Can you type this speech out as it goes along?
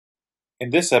In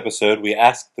this episode, we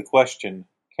ask the question,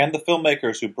 can the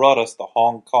filmmakers who brought us the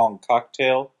Hong Kong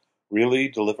cocktail really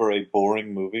deliver a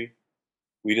boring movie?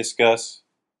 We discuss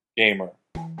Gamer.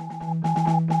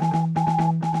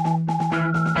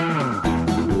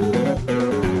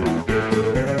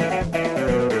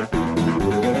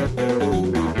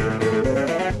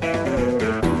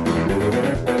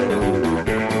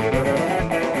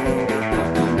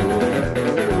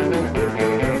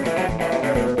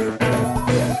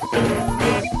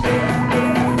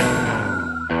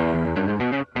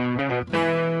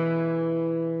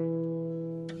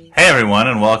 Hey everyone,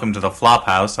 and welcome to the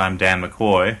Flophouse. I'm Dan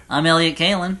McCoy. I'm Elliot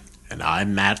Kalin. And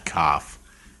I'm Matt Koff.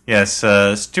 Yes,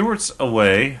 Stuart's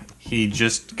away. He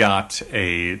just got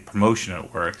a promotion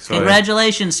at work. So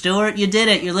Congratulations, Stuart. You did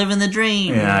it. You're living the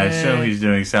dream. Yeah, I assume he's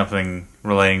doing something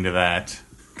relating to that.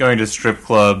 Going to strip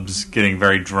clubs, getting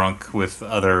very drunk with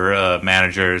other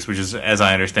managers, which is, as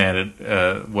I understand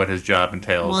it, what his job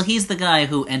entails. Well, he's the guy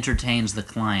who entertains the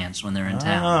clients when they're in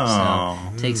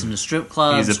town. So takes them to strip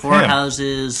clubs,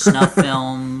 whorehouses, snuff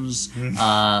films,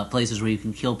 places where you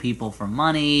can kill people for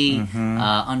money,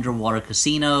 underwater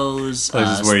casinos,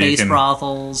 space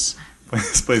brothels.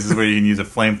 Places where you can use a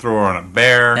flamethrower on a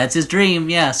bear. That's his dream,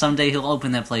 yeah. Someday he'll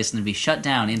open that place and it'll be shut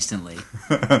down instantly.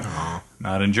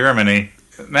 Not in Germany.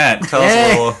 Matt, tell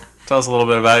us a little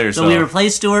bit about yourself. So we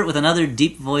replaced Stuart with another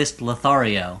deep-voiced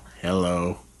Lothario.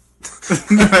 Hello.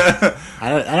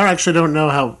 I don't know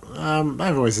how...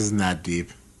 my voice isn't that deep.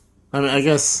 I mean, I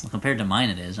guess... Well, compared to mine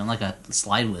it is. I'm like a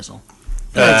slide whistle.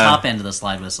 The top end of the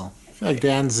slide whistle. I feel like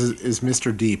Dan's is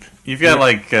Mr. Deep. You've got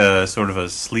like sort of a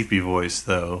sleepy voice,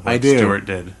 though. Like I do. Stuart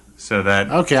did. So that...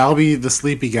 Okay, I'll be the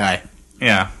sleepy guy.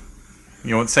 Yeah.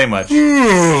 You won't say much.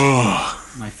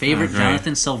 My favorite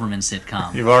Jonathan Silverman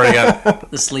sitcom. You've already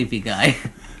got... The sleepy guy.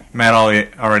 Matt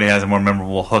already has a more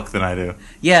memorable hook than I do.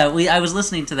 Yeah, I was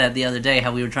listening to that the other day,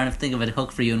 how we were trying to think of a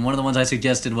hook for you, and one of the ones I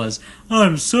suggested was,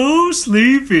 I'm so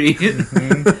sleepy.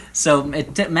 So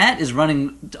Matt is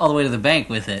running all the way to the bank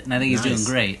with it, and I think he's doing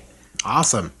great.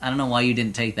 Awesome. I don't know why you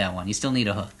didn't take that one. You still need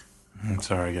a hook. I'm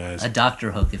sorry, guys. A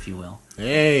doctor hook, if you will.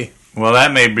 Hey. Well,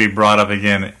 that may be brought up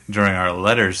again during our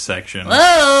letters section.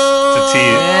 Whoa!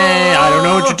 Hey, I don't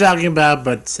know what you're talking about,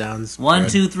 but sounds 1,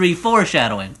 good. 2, 3,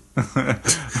 foreshadowing. But,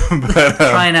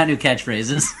 Trying out new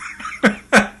catchphrases.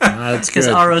 That's Because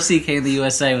good. ROCK in the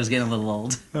USA was getting a little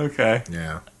old. Okay.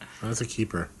 Yeah, that's a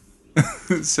keeper.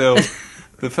 So,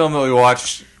 the film that we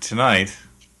watched tonight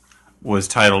was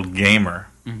titled Gamer.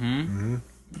 You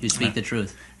speak the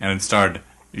truth. And it starred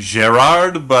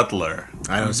Gerard Butler.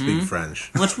 I don't speak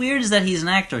French. What's weird is that he's an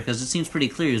actor, because it seems pretty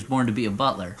clear he was born to be a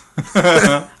butler. Or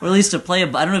at least to play I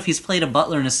don't know if he's played a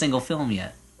butler in a single film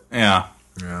yet. Yeah.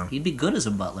 Yeah. He'd be good as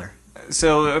a butler.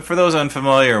 So, for those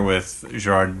unfamiliar with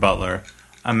Gerard Butler,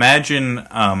 imagine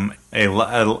a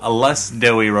less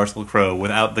doughy Russell Crowe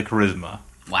without the charisma.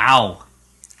 Wow.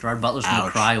 Gerard Butler's going to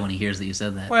Ouch. cry when he hears that you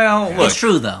said that. Well, look, It's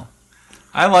true, though.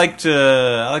 I liked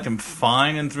him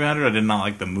fine in 300. I did not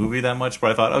like the movie that much,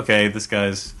 but I thought, okay, this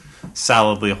guy's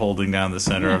solidly holding down the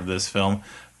center of this film.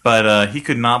 But he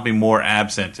could not be more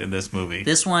absent in this movie.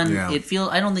 This one, Yeah.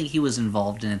 I don't think he was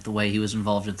involved in it the way he was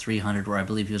involved in 300, where I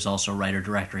believe he was also writer,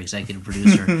 director, executive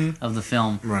producer of the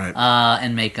film. Right.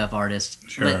 And makeup artist.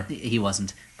 Sure. But he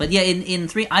wasn't. But yeah,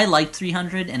 I liked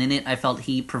 300, and in it I felt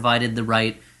he provided the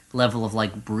right level of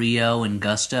like brio and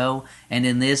gusto, and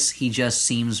in this he just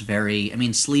seems very,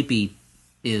 sleepy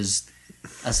is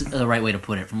the right way to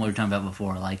put it from what we were talking about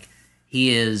before. Like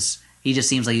he just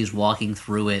seems like he's walking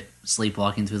through it,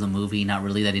 sleepwalking through the movie, not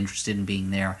really that interested in being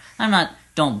there.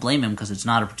 Don't blame him because it's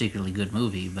not a particularly good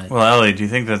movie, but Well, Ellie, do you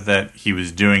think that he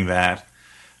was doing that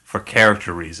for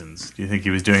character reasons? Do you think he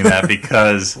was doing that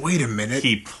because Wait a minute.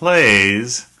 he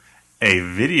plays a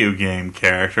video game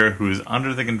character who is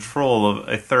under the control of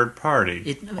a third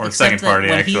party, or a except second that party,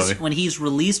 when actually? when he's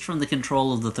released from the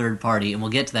control of the third party, and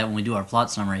we'll get to that when we do our plot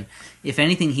summary. If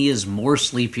anything, he is more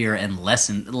sleepier and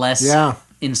less Yeah.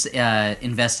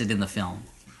 invested in the film.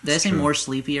 Did I say more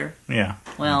sleepier? Yeah.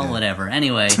 Well, whatever.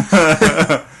 Anyway,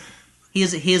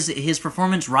 his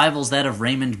performance rivals that of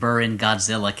Raymond Burr in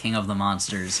Godzilla, King of the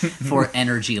Monsters, for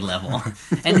energy level.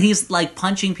 And he's like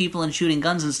punching people and shooting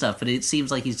guns and stuff, but it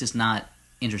seems like he's just not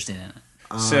interested in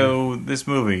it. So, this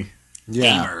movie,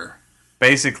 Yeah. Gamer.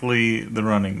 basically The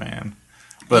Running Man,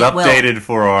 but Yeah, well- updated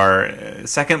for our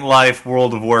Second Life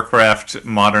World of Warcraft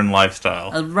modern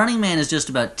lifestyle. Running Man is just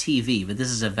about TV, but this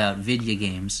is about video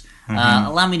games.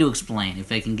 Allow me to explain,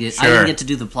 if I can get. I Sure. didn't get to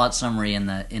do the plot summary in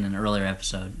an earlier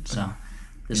episode, so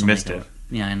this You will missed make it.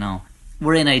 Yeah, I know.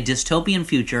 We're in a dystopian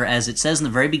future, as it says in the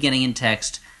very beginning in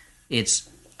text. It's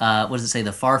what does it say?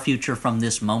 The far future from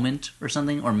this moment or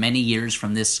something, or many years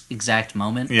from this exact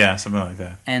moment. Yeah, something like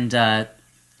that. And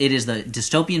it is the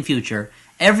dystopian future.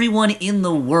 Everyone in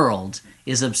the world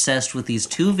is obsessed with these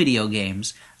 2 video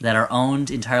games that are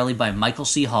owned entirely by Michael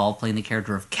C. Hall, playing the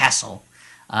character of Castle.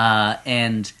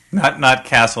 And Not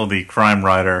Castle, the crime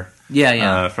writer.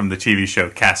 Yeah. From the TV show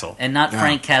Castle. And not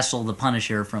Frank Castle, the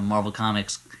Punisher from Marvel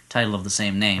Comics, title of the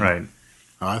same name. Right.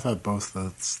 Oh, I thought both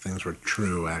those things were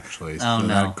true, actually. So Oh, no.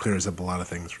 that clears up a lot of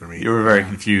things for me. You were very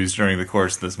confused during the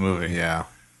course of this movie. Yeah.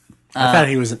 I thought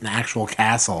he was an actual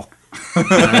castle. And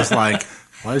I was like,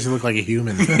 why does he look like a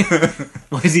human?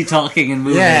 Why is he talking and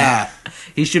moving? Yeah.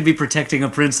 He should be protecting a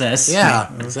princess. Yeah,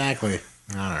 exactly.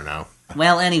 I don't know.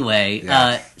 Well, anyway,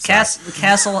 Yeah,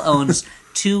 Castle owns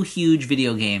 2 huge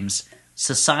video games,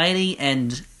 Society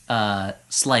and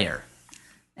Slayer.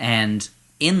 And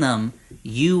in them,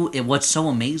 what's so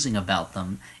amazing about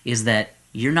them is that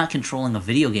you're not controlling a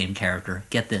video game character.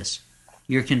 Get this.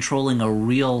 You're controlling a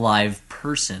real live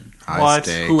person What?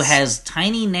 who has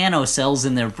tiny nanocells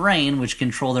in their brain which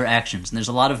control their actions. And there's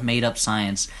a lot of made-up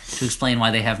science to explain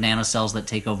why they have nanocells that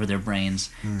take over their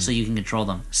brains so you can control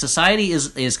them. Society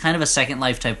is kind of a Second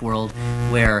Life type world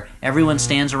where everyone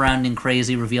stands around in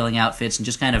crazy revealing outfits and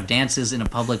just kind of dances in a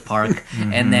public park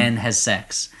and then has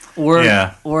sex. Or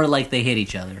like they hit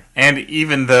each other. And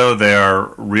even though they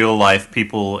are real-life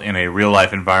people in a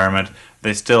real-life environment,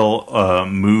 they still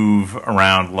move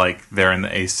around like they're in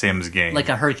a Sims game. Like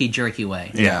a herky-jerky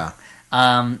way. Yeah.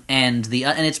 And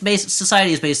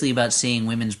society is basically about seeing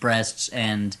women's breasts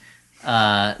and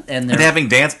having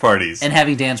dance parties. And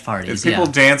having dance parties. It's people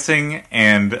dancing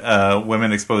and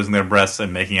women exposing their breasts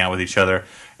and making out with each other.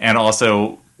 And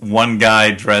also one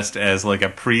guy dressed as like a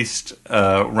priest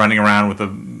running around with a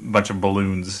bunch of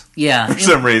balloons. Yeah. For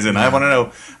some reason. I want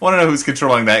to know who's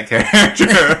controlling that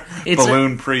character.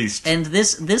 Balloon priest. And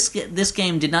this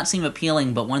game did not seem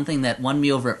appealing, but one thing that won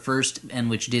me over at first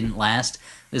and which didn't last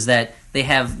is that they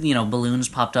have, balloons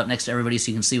popped up next to everybody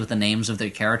so you can see what the names of their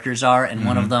characters are, and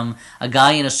one of them, a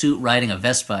guy in a suit riding a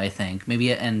Vespa, I think.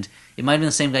 And it might have been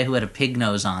the same guy who had a pig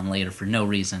nose on later for no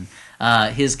reason.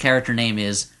 His character name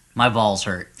is My Balls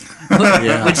Hurt,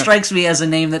 which strikes me as a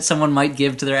name that someone might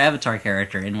give to their avatar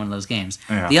character in one of those games.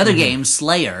 Yeah. The other game,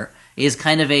 Slayer, is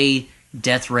kind of a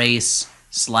death race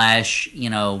 /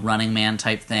 Running Man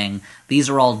type thing. These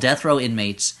are all death row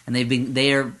inmates, and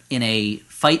they're in a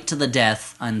fight to the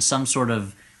death on some sort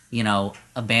of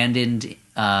abandoned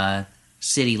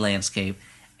city landscape,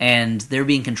 and they're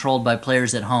being controlled by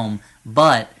players at home.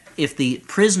 But if the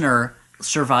prisoner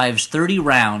survives 30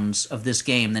 rounds of this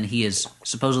game, then he is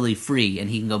supposedly free and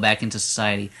he can go back into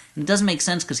society. And it doesn't make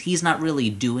sense because he's not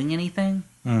really doing anything.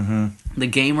 Mm-hmm. The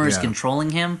gamer is controlling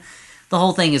him. The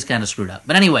whole thing is kind of screwed up.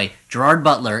 But anyway, Gerard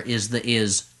Butler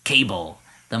is Cable,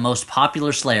 the most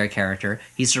popular Slayer character.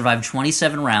 He survived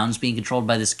 27 rounds being controlled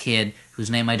by this kid whose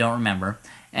name I don't remember.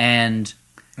 And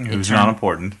who's not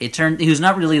important. He was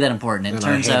not really that important. It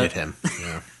turns I hated out him.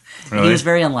 Yeah. Really? He was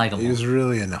very unlikable. He was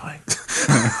really annoying.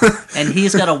 And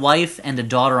he's got a wife and a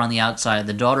daughter on the outside.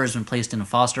 The daughter has been placed in a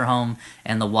foster home,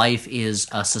 and the wife is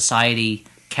a society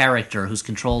character who's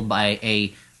controlled by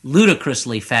a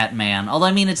ludicrously fat man. Although,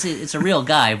 I mean, it's a real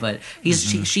guy, but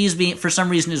she's being, for some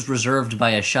reason, is reserved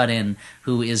by a shut-in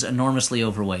who is enormously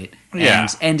overweight.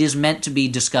 And is meant to be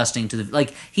disgusting to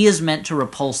the... he is meant to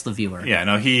repulse the viewer. Yeah,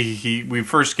 no, we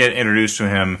first get introduced to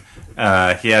him.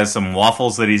 He has some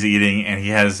waffles that he's eating, and he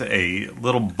has a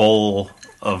little bowl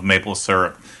of maple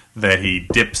syrup that he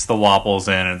dips the waffles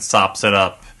in and sops it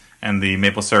up, and the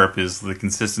maple syrup is the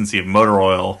consistency of motor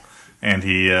oil. And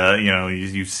he,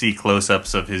 you see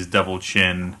close-ups of his double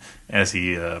chin as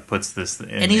he puts this in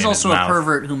his mouth. And he's also a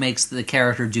pervert who makes the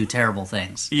character do terrible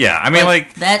things. Yeah, I mean,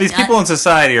 these people in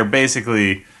society are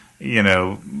basically,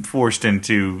 forced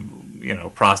into,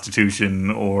 prostitution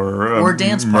or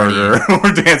dance murder party.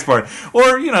 or dance party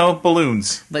or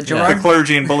balloons. But the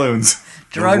clergy and balloons.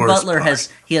 Gerard Butler has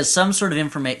some sort of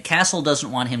information. Castle doesn't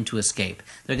want him to escape.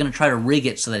 They're going to try to rig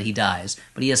it so that he dies,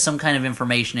 but he has some kind of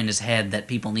information in his head that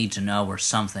people need to know or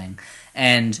something.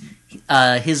 And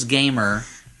his gamer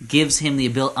gives him the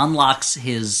ability, unlocks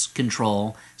his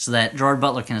control so that Gerard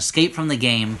Butler can escape from the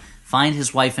game, find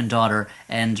his wife and daughter,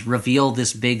 and reveal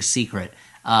this big secret.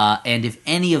 And if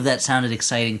any of that sounded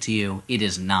exciting to you, it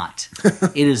is not.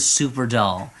 It is super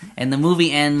dull. And the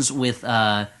movie ends with...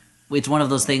 it's one of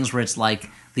those things where it's like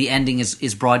the ending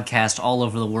is broadcast all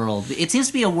over the world. It seems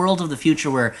to be a world of the future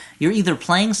where you're either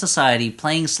playing Society,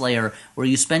 playing Slayer, or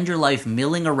you spend your life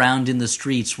milling around in the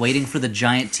streets waiting for the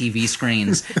giant TV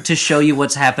screens to show you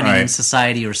what's happening in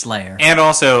Society or Slayer. And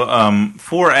also,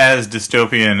 for as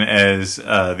dystopian as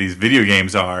these video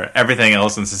games are, everything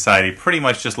else in society pretty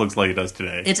much just looks like it does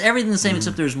today. It's everything the same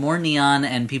except there's more neon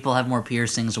and people have more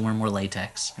piercings and wear more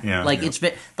latex. Yeah. It's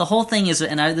the whole thing is,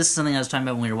 and this is something I was talking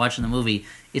about when we were watching the movie.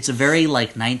 It's a very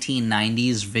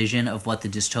 1990s vision of what the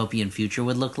dystopian future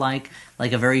would look like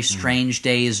a very Strange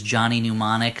Days Johnny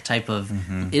Mnemonic type of.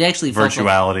 It actually felt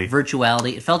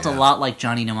virtuality. It felt a lot like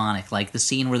Johnny Mnemonic, like the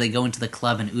scene where they go into the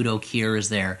club and Udo Kier is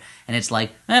there, and it's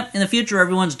like in the future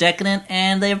everyone's decadent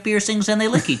and they have piercings and they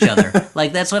lick each other.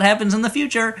 That's what happens in the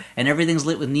future, and everything's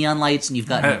lit with neon lights, and you've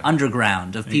got an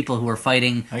underground of people who are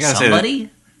fighting somebody.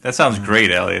 That sounds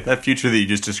great, Elliot. That future that you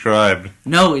just described.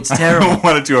 No, it's terrible. I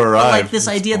wanted to arrive. This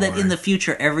idea that in the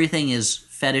future everything is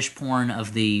fetish porn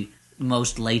of the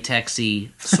most latexy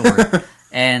sort,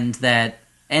 and the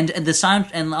sound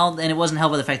and it wasn't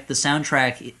helped by the fact that the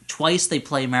soundtrack twice they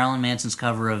play Marilyn Manson's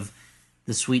cover of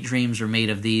 "The Sweet Dreams Are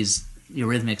Made of These"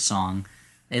 Eurythmics song.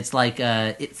 It's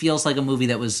it feels like a movie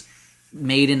that was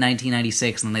made in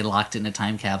 1996 and then they locked it in a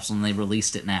time capsule and they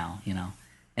released it now,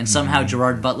 And somehow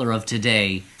Gerard Butler of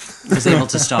today was able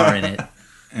to star in it.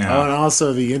 Yeah. Oh, and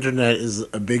also the internet is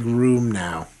a big room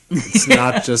now. It's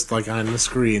not just on the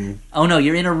screen. Oh no,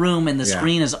 you're in a room and the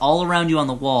screen is all around you on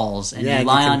the walls, and you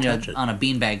lie on a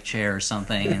beanbag chair or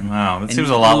something. And, wow, that seems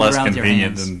a lot less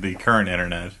convenient than the current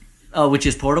internet. Oh, which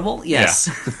is portable? Yes.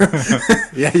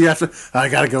 Yeah, you have to. I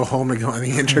got to go home and go on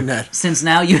the internet. Since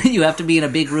now you have to be in a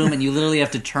big room and you literally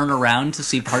have to turn around to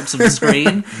see parts of the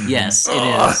screen. Yes, it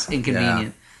is inconvenient.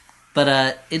 Yeah.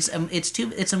 But it's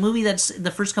a movie that's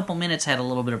the first couple minutes had a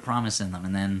little bit of promise in them,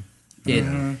 and then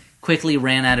it quickly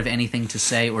ran out of anything to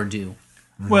say or do.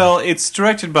 Well, it's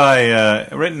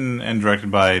written and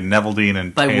directed by Neville Dean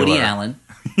and by Taylor. Woody Allen.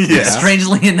 Yes.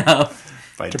 Strangely enough.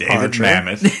 By David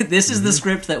Mamet. This is the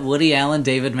script that Woody Allen,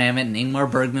 David Mamet, and Ingmar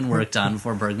Bergman worked on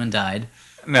before Bergman died.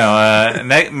 No,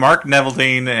 Mark Neville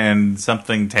Dean and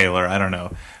something Taylor, I don't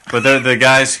know. But they're the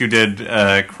guys who did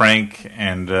Crank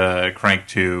and Crank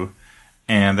 2,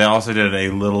 and they also did a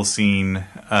little scene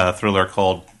thriller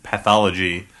called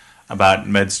Pathology about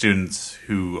med students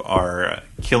who are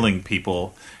killing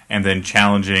people and then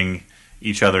challenging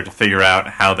each other to figure out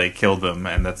how they killed them,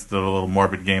 and that's the little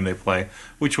morbid game they play,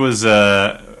 which was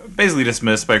basically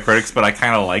dismissed by critics, but I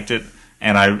kind of liked it,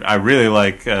 and I really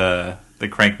like the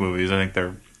Crank movies. I think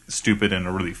they're stupid in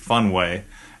a really fun way,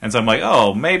 and so I'm like,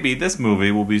 oh, maybe this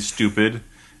movie will be stupid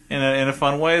in a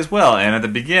fun way as well. And at the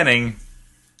beginning,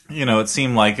 it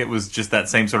seemed like it was just that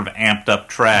same sort of amped up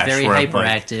trash. Very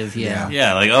hyperactive, yeah.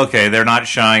 Yeah, okay, they're not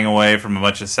shying away from a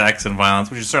bunch of sex and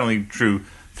violence, which is certainly true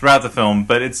throughout the film,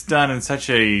 but it's done in such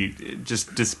a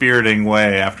just dispiriting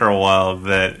way after a while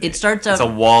that it's a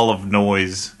wall of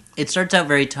noise. It starts out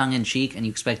very tongue-in-cheek, and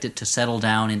you expect it to settle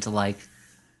down into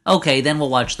okay, then we'll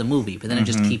watch the movie, but then it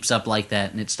just keeps up like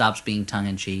that, and it stops being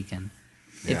tongue-in-cheek, and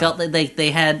it felt like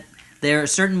there are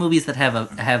certain movies that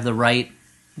have the right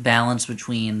balance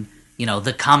between,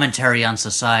 the commentary on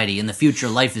society, in the future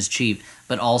life is cheap,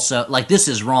 but also, this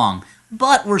is wrong.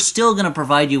 But we're still going to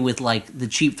provide you with, the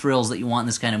cheap thrills that you want in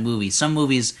this kind of movie. Some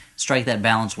movies strike that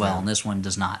balance well, and this one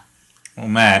does not. Well,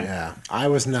 Matt. Yeah, I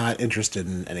was not interested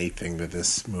in anything that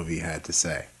this movie had to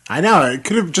say. I know, it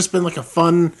could have just been a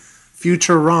fun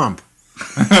future romp.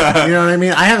 You know what I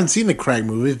mean? I haven't seen the Craig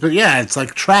movies, but yeah, it's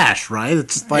trash, right?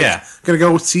 It's going to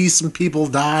go see some people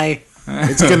die.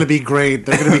 It's going to be great.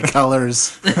 They're going to be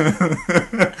colors.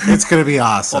 It's going to be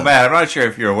awesome. Well, Matt, I'm not sure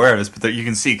if you're aware of this, but you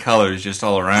can see colors just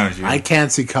all around you. I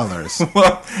can't see colors.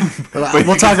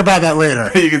 We'll talk about that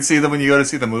later. You can see them when you go to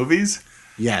see the movies?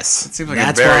 Yes. It seems like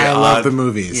that's a very why I odd love the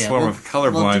movies. Form of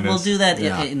color blindness. We'll do that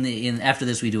after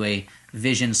this. We do a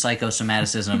vision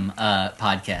psychosomaticism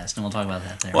podcast, and we'll talk about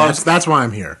that there. Well, that's why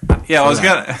I'm here. Yeah, I was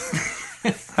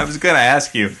gonna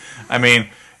ask you. I mean,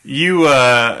 you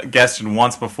guessed it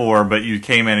once before, but you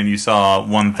came in and you saw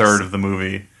 1/3 of the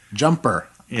movie. Jumper.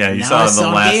 Yeah, you saw the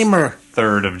last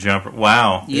third of Jumper.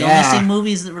 Wow. You only see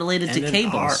movies that related to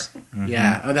cables. Mm-hmm.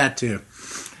 Yeah, that too.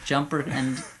 Jumper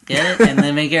and get it, and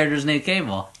the main character's named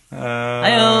Cable.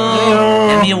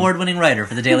 Emmy award-winning writer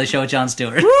for The Daily Show with Jon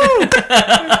Stewart.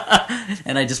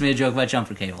 And I just made a joke about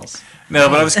jumper cables. No,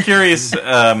 but I was curious,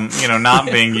 not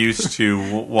being used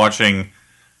to watching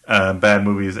bad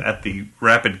movies at the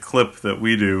rapid clip that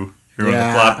we do here on the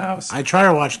Flophouse. I try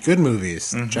to watch good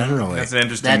movies, generally. That's an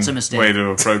interesting way to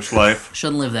approach life.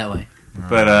 Shouldn't live that way.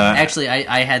 But Actually,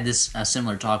 I had this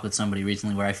similar talk with somebody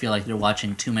recently where I feel like they're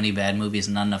watching too many bad movies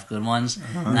and not enough good ones,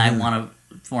 and I want to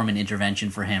form an intervention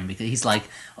for him because he's like,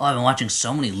 "Oh, I've been watching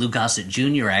so many Lou Gossett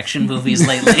Jr. action movies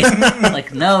lately."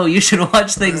 Like, no, you should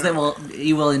watch things that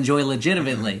you will enjoy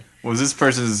legitimately. was this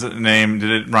person's name? Did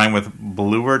it rhyme with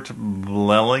Bluert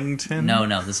Blellington?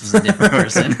 No, this was a different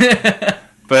person.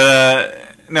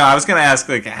 But no, I was going to ask,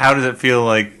 like, how does it feel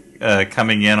like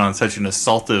coming in on such an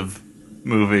assaultive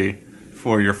movie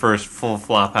for your first full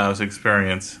Flophouse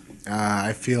experience?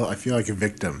 I feel like a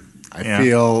victim. I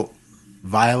feel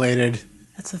violated.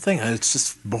 That's the thing. It's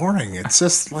just boring. It's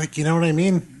just like, you know what I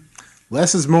mean?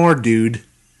 Less is more, dude.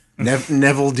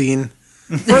 Neville Dean.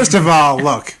 First of all,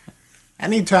 look.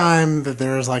 Anytime that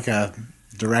there's like a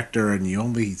director and you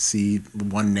only see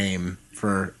one name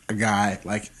for a guy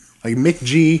like Mick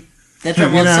G. That's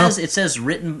right. Well, it says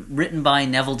written by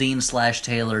Neville Dean /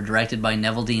 Taylor, directed by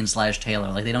Neville Dean /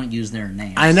 Taylor. Like, they don't use their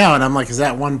names. I know, and I'm like, is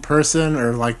that one person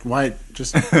or like why?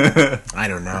 Just I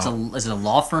don't know. Is it a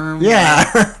law firm?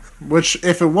 Yeah. Which,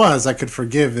 if it was, I could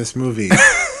forgive this movie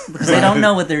because they don't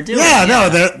know what they're doing. Yeah, no,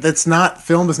 that's not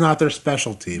film is not their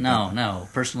specialty. No,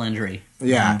 personal injury.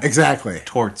 Yeah, exactly.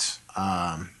 Torts.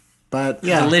 But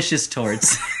yeah, delicious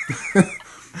torts.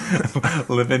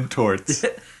 Living torts.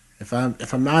 If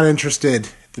I'm not interested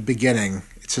at the beginning,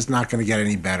 it's just not going to get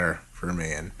any better for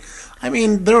me. And I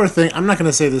mean, there were things. I'm not going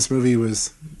to say this movie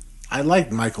was. I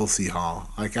liked Michael C. Hall.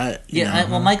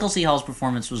 Michael C. Hall's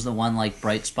performance was the one like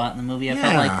bright spot in the movie. I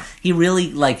felt like he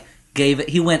really like gave it.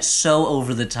 He went so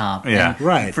over the top. Yeah,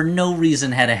 right. For no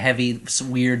reason, had a heavy,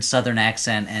 weird Southern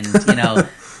accent, and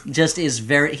just is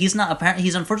very. He's not apparently.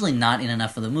 He's unfortunately not in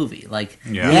enough of the movie. Like,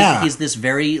 he's this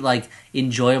very like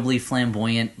enjoyably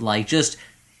flamboyant, like just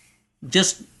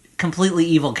completely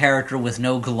evil character with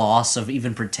no gloss of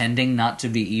even pretending not to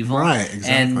be evil. Right,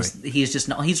 exactly.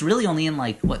 And he's really only in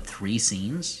like 3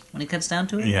 scenes when it cuts down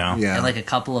to it. Yeah. And like a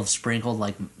couple of sprinkled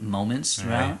like moments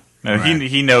throughout. No,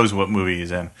 he knows what movie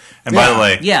he's in. And by the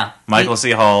way, Michael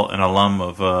C. Hall, an alum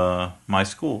of my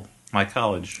school, my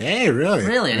college. Hey, really?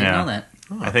 Really, I didn't know that.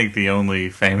 I think the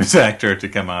only famous actor to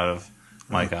come out of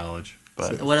my college.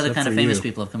 But what other kind of famous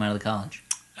people have come out of the college?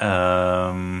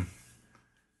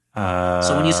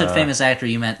 So when you said famous actor,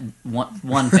 you meant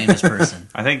one famous person.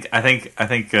 I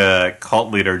think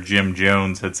cult leader Jim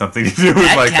Jones had something to do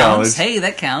with my college. Hey,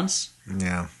 that counts.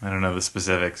 Yeah, I don't know the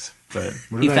specifics, but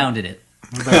he founded it.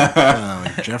 What about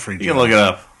like Jeffrey Jones? You can look it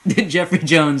up. Jeffrey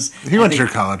Jones. He went to your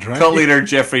college, right? Cult leader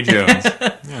Jeffrey Jones.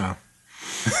 Yeah.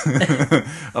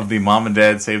 Of the Mom and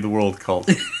Dad Save the World cult.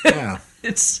 Yeah.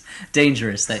 It's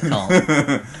dangerous, that cult.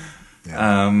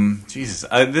 Yeah. Jesus,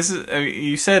 this is.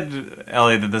 You said,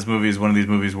 Elliot, that this movie is one of these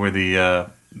movies where the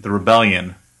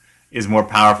rebellion is more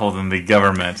powerful than the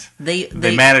government. They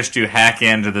managed to hack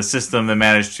into the system. They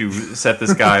managed to set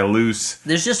this guy loose.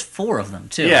 There's just 4 of them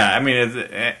too. Yeah, I mean,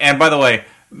 and by the way,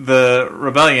 the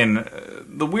rebellion,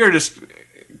 the weirdest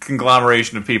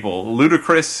conglomeration of people.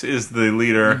 Ludacris is the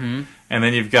leader, and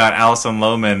then you've got Alison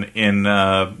Lohman in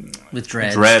with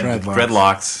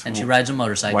dreadlocks, and she rides a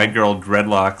motorcycle. White girl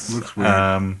dreadlocks. Looks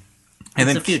weird. And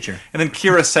it's then the future. And then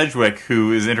Kira Sedgwick,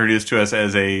 who is introduced to us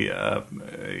as a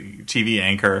TV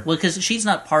anchor. Well, because she's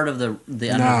not part of the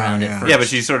underground at first. Yeah, but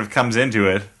she sort of comes into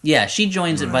it. Yeah, she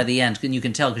joins it by the end, and you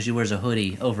can tell because she wears a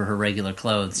hoodie over her regular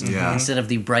clothes instead of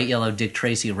the bright yellow Dick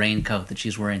Tracy raincoat that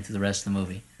she's wearing through the rest of the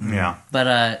movie. Yeah,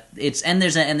 but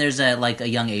there's a like a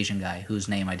young Asian guy whose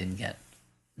name I didn't get.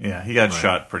 Yeah, he got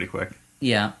shot pretty quick.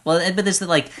 Yeah, well, but it's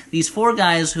like these 4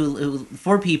 guys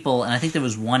 4 people, and I think there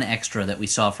was one extra that we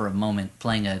saw for a moment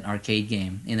playing an arcade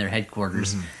game in their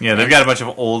headquarters. Yeah, they've got a bunch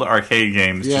of old arcade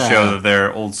games to show that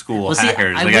they're old school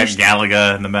hackers. They got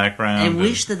Galaga in the background. I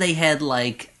wish that they had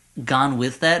like gone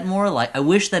with that more. Like, I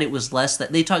wish that it was less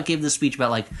that they gave this speech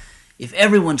about like, if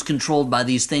everyone's controlled by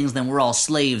these things, then we're all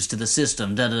slaves to the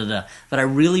system. Da da da. But I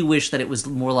really wish that it was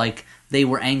more like they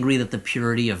were angry that the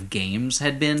purity of games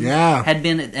had been,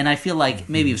 and I feel like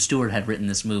maybe if Stewart had written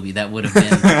this movie, that would have been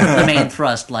the main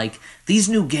thrust. Like, these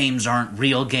new games aren't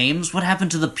real games. What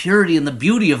happened to the purity and the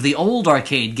beauty of the old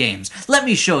arcade games? Let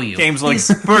me show you. Games like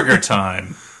Burger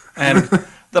Time and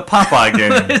the Popeye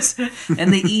games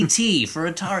and the E.T.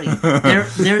 for Atari.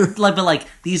 They're like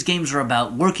these games are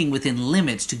about working within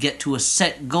limits to get to a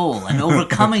set goal and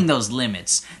overcoming those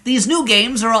limits. These new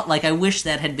games are like, I wish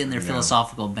that had been their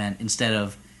philosophical bent instead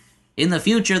of in the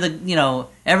future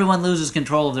everyone loses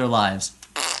control of their lives.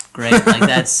 Great, like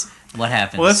that's what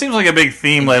happens. Well, that seems like a big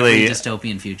theme lately.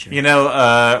 Dystopian future.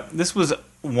 This was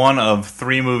one of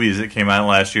 3 movies that came out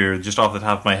last year, just off the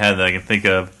top of my head that I can think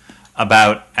of,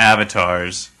 about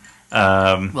avatars.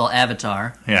 Well,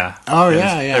 Avatar Yeah. Oh,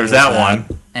 yeah. There's that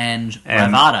one. and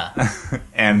And- Ravada.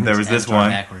 And there was this Avatar one.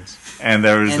 backwards. And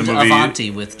there was And the movie. Avanti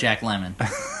with Jack Lemmon.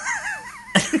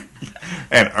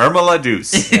 And Irma La Deuce.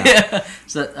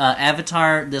 So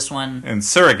Avatar, this one. And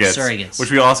Surrogates. Which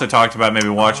we also talked about maybe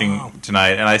watching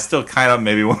tonight. And I still kind of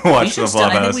maybe want to watch the I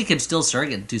think Flophouse. we could still do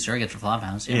Surrogates for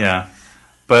Flophouse. Yeah.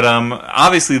 But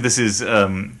obviously this is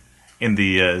in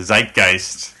the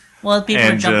zeitgeist. Well, people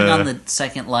are And, jumping on the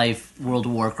Second Life World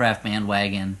of Warcraft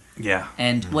bandwagon. Yeah.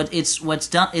 And what's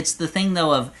done, it's the thing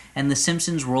though of, and the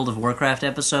Simpsons World of Warcraft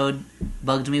episode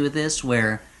bugged me with this,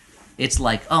 where it's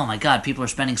like, oh my god, people are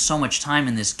spending so much time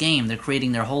in this game, they're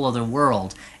creating their whole other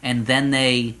world, and then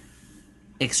they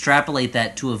extrapolate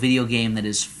that to a video game that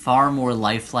is far more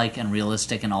lifelike and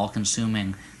realistic and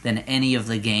all-consuming than any of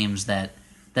the games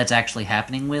that's actually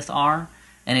happening with are.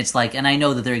 And it's like, and I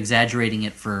know that they're exaggerating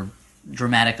it for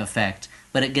dramatic effect,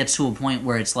 but it gets to a point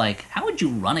where it's like, how would you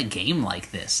run a game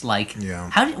like this? Like,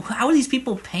 how are these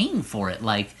people paying for it?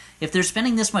 Like, if they're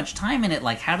spending this much time in it,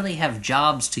 like, how do they have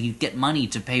jobs to get money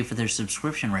to pay for their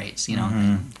subscription rates? You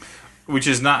know, Which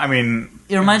is not. I mean,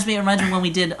 it reminds me when we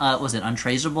did was it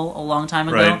Untraceable a long time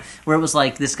ago, Right. where it was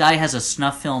like this guy has a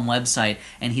snuff film website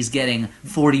and he's getting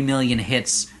 40 million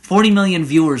hits. 40 million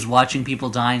viewers watching people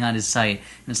dying on his site.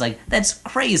 And it's like, that's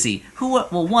crazy.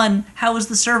 Well, one, how is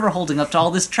the server holding up to all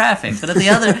this traffic? But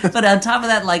but on top of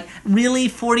that, like, really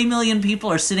 40 million people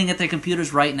are sitting at their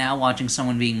computers right now watching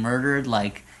someone being murdered?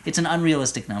 Like, it's an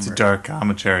unrealistic number. it's a dark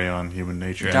commentary on human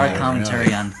nature. Dark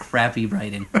commentary on crappy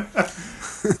writing.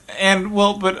 And,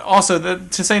 well, but also,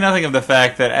 to say nothing of the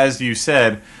fact that, as you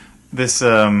said, this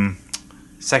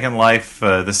Second Life,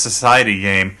 the society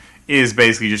game, is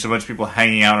basically just a bunch of people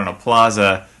hanging out in a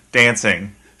plaza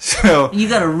dancing. So You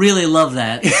gotta really love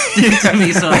that to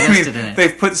be so invested in it.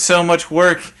 they've put so much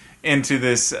work into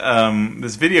this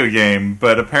this video game,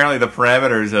 but apparently the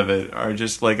parameters of it are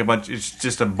just like it's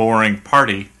just a boring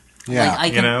party. Yeah.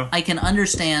 Like, you know? I can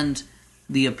understand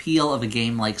the appeal of a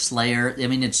game like Slayer. I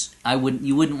mean,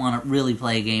 you wouldn't want to really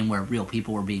play a game where real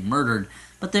people were being murdered,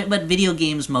 but video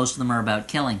games, most of them are about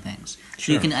killing things.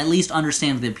 So you can at least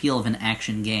understand the appeal of an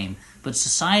action game. But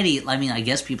society, I mean, I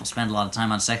guess people spend a lot of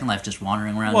time on Second Life just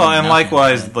wandering around. Well, doing and nothing,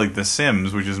 likewise, but- like The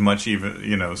Sims, which is much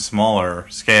even smaller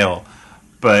scale,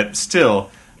 but still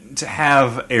to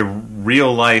have a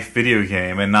real life video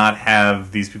game and not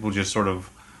have these people just sort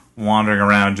of wandering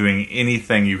around doing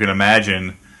anything you can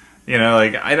imagine.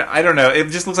 I don't know. It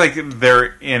just looks like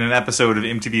they're in an episode of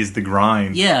MTV's The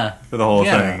Grind. Yeah. For the whole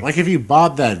Yeah, thing. like if you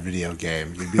bought that video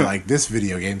game, you'd be like, this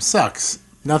video game sucks.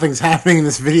 Nothing's happening in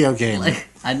this video game.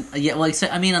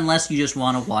 Unless you just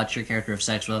want to watch your character have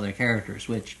sex with other characters,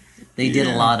 which they did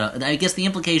a lot of. I guess the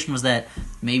implication was that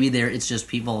maybe it's just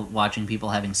people watching people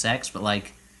having sex, but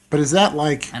like, But is that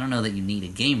like... I don't know that you need a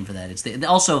game for that.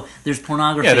 Also, there's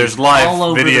pornography. Yeah, there's live all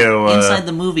over video, inside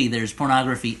the movie. There's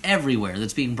pornography everywhere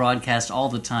that's being broadcast all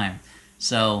the time.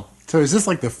 So is this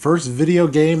like the first video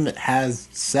game that has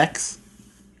sex?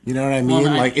 You know what I mean?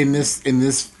 Well, like in this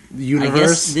universe? I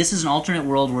guess this is an alternate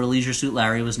world where Leisure Suit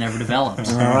Larry was never developed.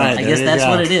 All right, I there guess you that's go.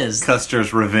 what it is.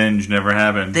 Custer's revenge never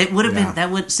happened. They would have Yeah. been. That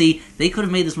would see. They could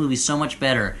have made this movie so much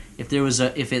better if there was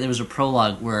a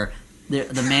prologue where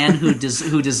the man who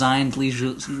designed the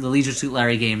Leisure Suit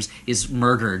Larry games is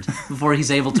murdered before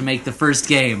he's able to make the first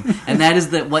game, and that is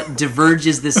what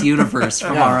diverges this universe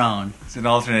from our own. It's an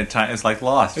alternate time. It's like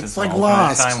Lost. It's an like alternate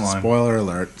Lost. timeline. Spoiler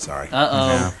alert. Sorry.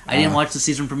 I didn't watch the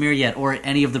season premiere yet, or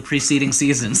any of the preceding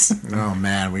seasons. Oh,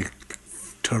 man. We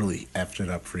totally effed it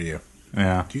up for you.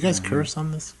 Yeah. Do you guys curse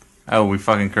on this? Oh, we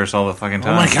fucking curse all the fucking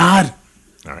time. Oh, my God.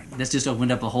 All right. This just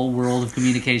opened up a whole world of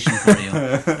communication for you.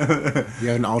 You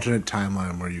have an alternate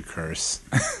timeline where you curse.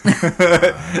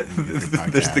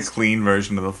 There's the clean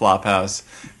version of the Flophouse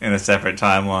in a separate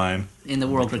timeline. In the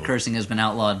world where cursing has been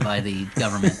outlawed by the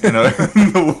government. In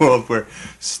the world where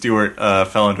Stuart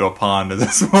fell into a pond as a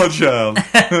small child.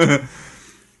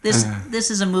 This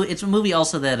is a movie. It's a movie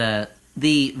also that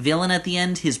the villain at the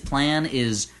end, his plan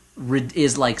is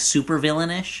like super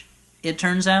villainish. It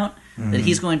turns out that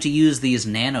he's going to use these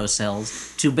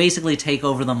nanocells to basically take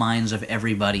over the minds of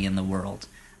everybody in the world.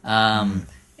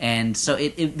 And so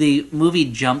the movie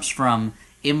jumps from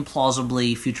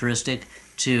implausibly futuristic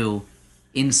to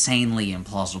insanely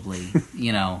implausibly,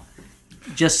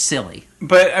 just silly.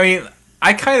 But, I mean,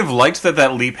 I kind of liked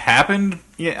that leap happened.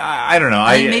 Yeah, I don't know.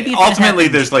 Maybe if it ultimately,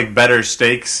 happened- there's, like, better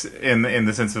stakes in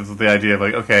the sense of the idea of,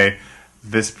 like, okay,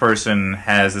 this person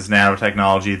has this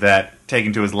nanotechnology that,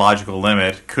 taken to its logical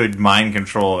limit, could mind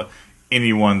control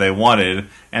anyone they wanted,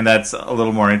 and that's a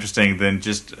little more interesting than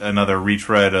just another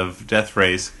retread of Death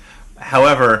Race.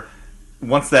 However,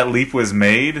 once that leap was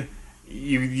made,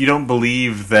 you don't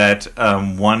believe that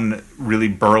one really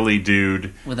burly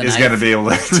dude With a is knife. going to be able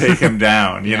to take him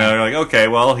down. You know, you're like, okay,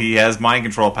 well, he has mind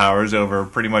control powers over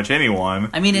pretty much anyone.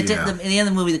 I mean, in the end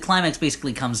of the movie, the climax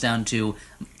basically comes down to,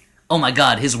 oh my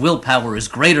god, his willpower is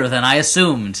greater than I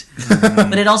assumed.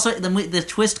 But it also, the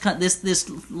twist,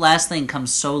 this last thing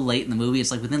comes so late in the movie,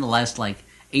 it's like within the last, like,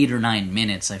 8 or 9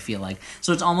 minutes, I feel like.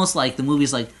 So it's almost like the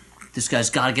movie's like, this guy's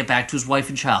gotta get back to his wife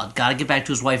and child, gotta get back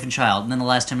to his wife and child. And then the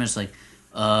last 10 minutes, like,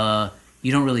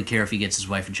 you don't really care if he gets his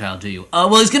wife and child, do you?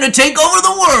 Well, he's gonna take over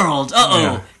the world!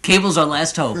 Uh-oh! Cable's our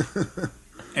last hope.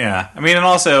 Yeah. I mean, and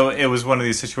also, it was one of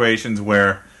these situations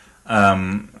where, I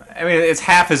mean, it's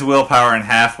half his willpower and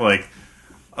half, like,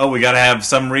 oh, we gotta have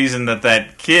some reason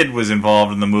that kid was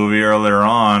involved in the movie earlier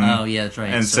on. Oh, yeah, that's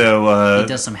right. And so he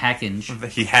does some hacking.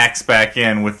 he hacks back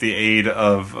in with the aid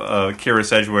of Kira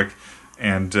Sedgwick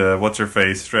and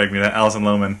what's-her-face, Alison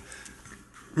Lohman,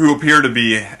 who appear to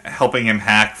be helping him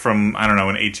hack from, I don't know,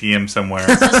 an ATM somewhere.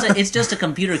 It's just a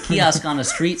computer kiosk on a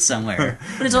street somewhere.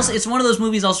 But it's one of those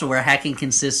movies also where hacking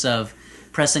consists of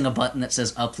pressing a button that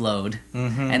says upload,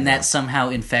 and that somehow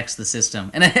infects the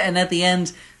system. And at the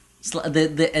end,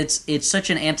 it's such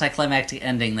an anticlimactic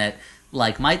ending that,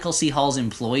 like, Michael C. Hall's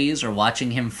employees are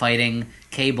watching him fighting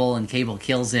Cable, and Cable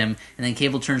kills him, and then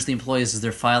Cable turns to the employees as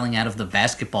they're filing out of the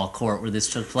basketball court where this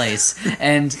took place,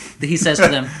 and he says to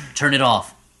them, turn it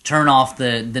off. Turn off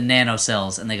the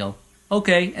nanocells. And they go,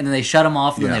 okay. And then they shut them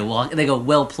off, and then they walk. They go,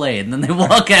 well played. And then they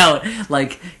walk out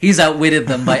like he's outwitted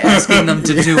them by asking them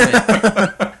to do it.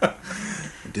 I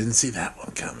didn't see that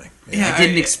one coming. I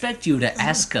didn't expect you to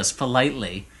ask us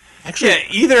politely. Actually,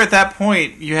 either at that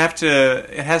point,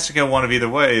 it has to go one of either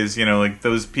ways. You know, like,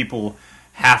 those people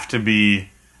have to be,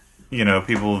 you know,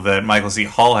 people that Michael C.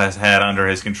 Hall has had under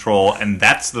his control, and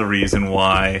that's the reason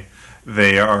why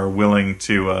they are willing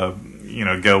to,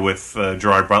 go with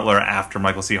Gerard Butler after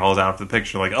Michael C. Hall's out of the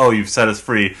picture. Like, oh, you've set us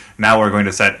free, now we're going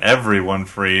to set everyone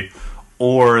free.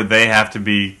 Or they have to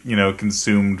be,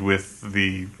 consumed with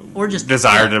the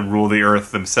desire to rule the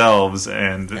earth themselves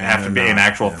and have to be an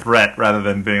actual threat rather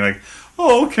than being like,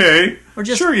 oh, okay,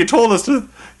 sure, you told us to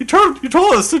turn it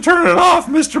off,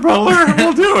 Mr. Butler,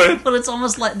 we'll do it. But it's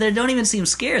almost like they don't even seem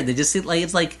scared. They just seem like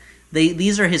it's like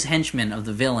these are his henchmen of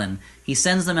the villain. He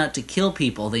sends them out to kill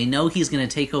people. They know he's going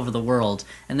to take over the world,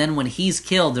 and then when he's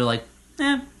killed, they're like,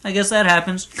 I guess that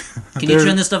happens. Can you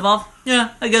turn this stuff off?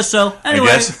 Yeah, I guess so.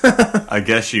 Anyway. I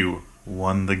guess you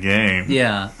won the game.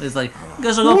 Yeah. It's like,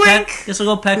 guess I'll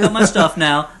go pack up my stuff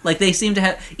now. Like, they seem to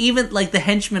have, even, like, the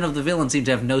henchmen of the villain seem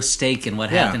to have no stake in what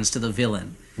happens to the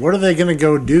villain. What are they going to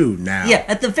go do now? Yeah,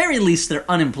 at the very least, they're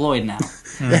unemployed now.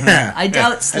 I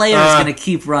doubt Slayer is going to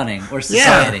keep running, or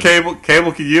Society. Cable,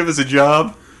 can you give us a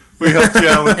job? We helped you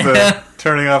out with the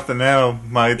turning off the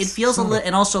nanomites. It feels a little,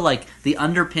 and also like the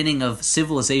underpinning of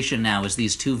civilization now is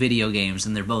these two video games,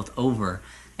 and they're both over.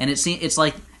 And it's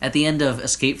like at the end of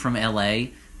Escape from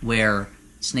L.A., where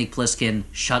Snake Plissken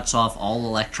shuts off all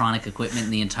electronic equipment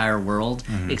in the entire world.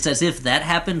 It's as if that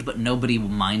happened, but nobody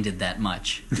minded that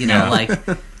much. Like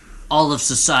all of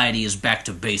society is back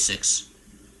to basics.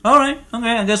 All right,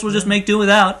 okay, I guess we'll just make do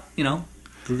without. Go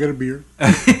get a beer.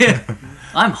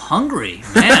 I'm hungry,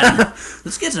 man.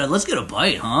 Let's get a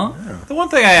bite, huh? Yeah. The one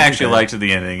thing I actually liked at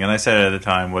the ending, and I said it at the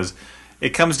time, was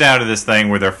it comes down to this thing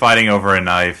where they're fighting over a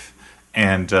knife,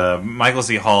 and Michael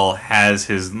C. Hall has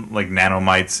his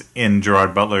nanomites in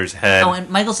Gerard Butler's head. Oh, and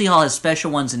Michael C. Hall has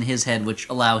special ones in his head which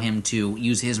allow him to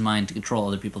use his mind to control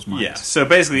other people's minds. Yeah. So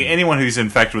basically, anyone who's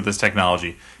infected with this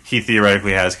technology, he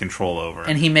theoretically has control over.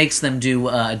 And he makes them do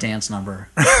a dance number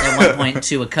at one point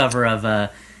to a cover of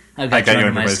 "I've Got You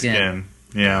Under My Skin."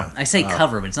 Yeah, I say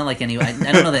cover, but it's not like any. I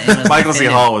don't know that Michael C.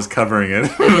 Hall was covering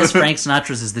it. I guess Frank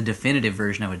Sinatra's is the definitive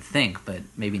version, I would think, but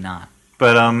maybe not.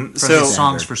 But From his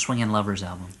Songs for Swingin' Lovers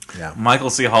album. Yeah, Michael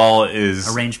C. Hall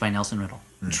is arranged by Nelson Riddle.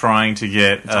 Trying to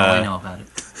get. That's all I know about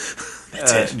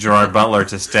it. Gerard Butler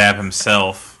to stab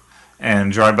himself,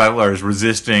 and Gerard Butler is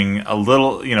resisting a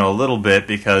little bit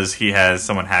because he has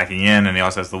someone hacking in, and he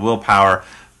also has the willpower.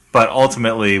 But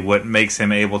ultimately, what makes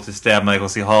him able to stab Michael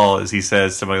C. Hall is he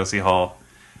says to Michael C. Hall,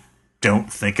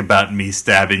 "Don't think about me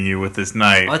stabbing you with this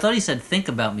knife." Oh, I thought he said, "Think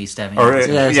about me stabbing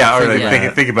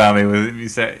you." Think about me with me.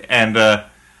 And I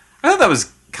thought that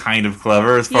was kind of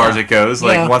clever as far as it goes.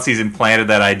 Like once he's implanted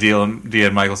that idea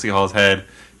in Michael C. Hall's head,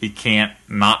 he can't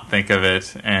not think of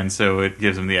it, and so it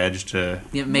gives him the edge to.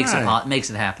 It makes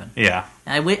it happen. Yeah,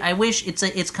 I wish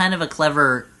it's kind of a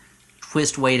clever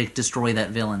twist way to destroy that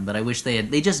villain, but I wish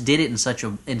they just did it in such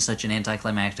an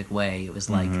anticlimactic way. It was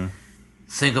like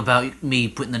Think about me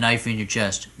putting the knife in your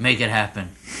chest. Make it happen.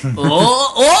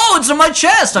 oh, it's in my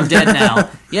chest. I'm dead now.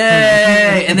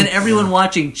 Yay! And then everyone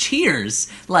watching cheers.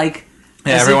 Like,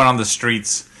 Yeah, everyone on the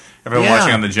streets. Everyone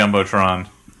watching on the Jumbotron.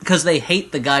 Because they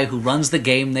hate the guy who runs the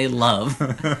game they love.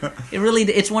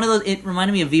 It's one of those, it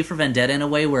reminded me of V for Vendetta in a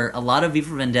way where a lot of V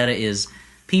for Vendetta is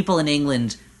people in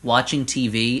England watching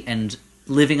TV and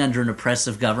living under an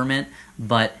oppressive government,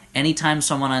 but anytime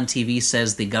someone on TV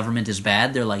says the government is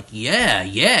bad, they're like, yeah,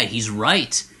 he's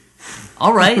right.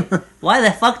 All right, why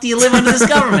the fuck do you live under this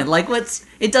government? Like,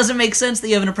 it doesn't make sense that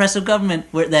you have an oppressive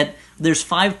government that there's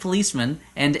 5 policemen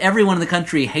and everyone in the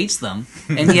country hates them,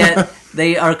 and yet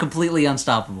they are completely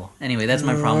unstoppable. Anyway, that's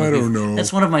my problem. I don't know.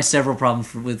 That's one of my several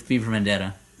problems with V for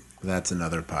Vendetta. That's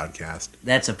another podcast.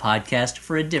 That's a podcast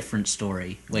for a different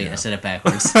story. Wait, I said it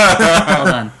backwards. Hold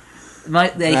on.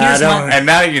 And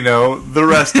now you know the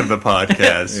rest of the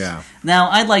podcast. Yeah. Now,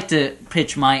 I'd like to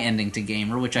pitch my ending to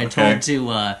Gamer, which I told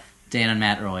to Dan and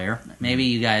Matt earlier. Maybe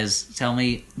you guys tell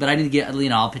me, but I didn't get,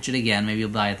 I'll pitch it again. Maybe you'll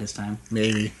buy it this time.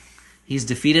 Maybe. He's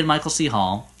defeated Michael C.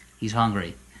 Hall. He's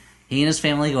hungry. He and his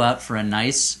family go out for a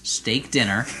nice steak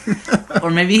dinner.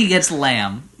 Or maybe he gets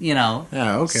lamb,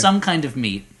 some kind of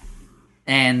meat.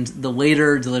 And the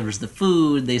waiter delivers the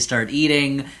food. They start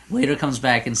eating. Waiter comes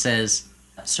back and says,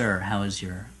 "Sir, how is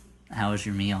your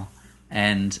meal?"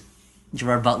 And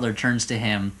Gerard Butler turns to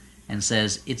him and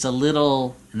says, "It's a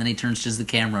little," and then he turns to the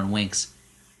camera and winks,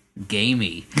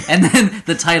 "gamey." And then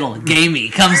the title, "Gamey,"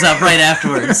 comes up right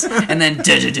afterwards. And then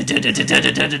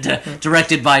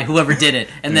directed by whoever did it.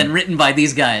 And then written by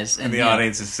these guys. And the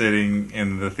audience is sitting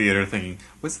in the theater thinking,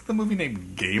 was the movie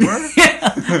named Gamer?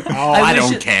 I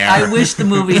don't care. I wish the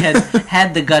movie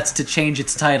had the guts to change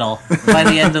its title by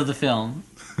the end of the film.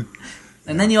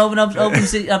 And then you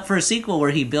opens it up for a sequel where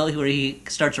he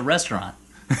starts a restaurant.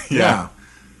 Yeah.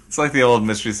 It's like the old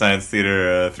Mystery Science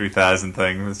Theater 3000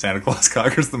 thing where Santa Claus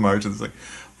conquers the Martians. It's like,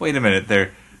 wait a minute,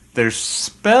 they're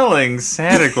spelling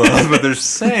Santa Claus, but they're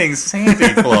saying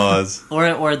Santa Claus.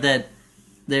 Or that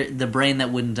the brain that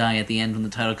wouldn't die at the end when the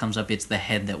title comes up, it's the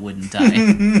head that wouldn't die.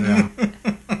 Yeah.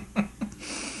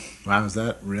 Wow, is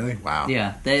that really? Wow.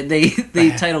 Yeah,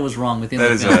 the title was wrong within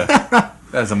the film.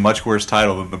 That is a much worse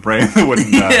title than the brain that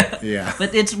wouldn't die. Yeah.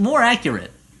 But it's more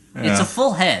accurate. Yeah. It's a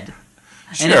full head.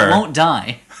 Sure. And it won't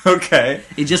die. Okay.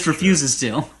 It just refuses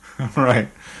to. Right.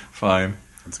 Fine.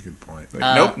 That's a good point.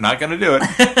 Like, nope, not gonna do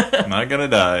it. Not gonna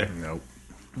die. Nope.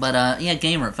 But,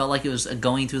 Gamer, it felt like it was a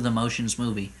going through the motions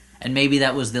movie. And maybe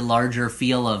that was the larger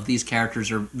feel of these characters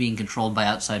are being controlled by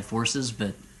outside forces,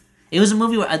 but it was a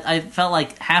movie where I felt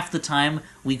like half the time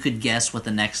we could guess what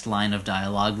the next line of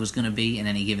dialogue was going to be in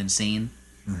any given scene.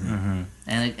 Mm-hmm.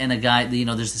 And a guy,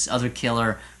 there's this other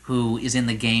killer who is in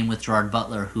the game with Gerard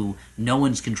Butler who no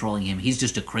one's controlling him. He's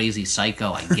just a crazy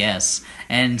psycho, I guess.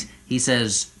 And he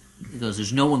goes,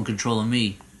 "There's no one controlling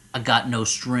me. I got no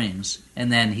strings."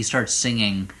 And then he starts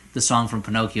singing the song from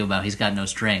Pinocchio about he's got no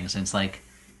strings. And it's like,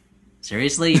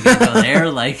 seriously? You gonna go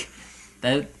there? Like,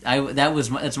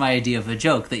 that's my idea of a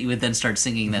joke, that you would then start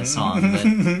singing that song. But,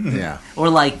 Yeah. or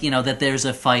like, that there's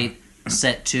a fight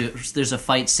there's a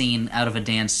fight scene out of a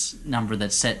dance number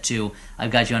that's set to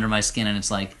 "I've Got You Under My Skin," and it's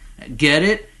like, get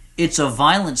it? It's a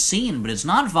violent scene, but it's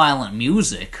not violent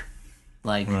music.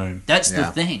 Like, that's the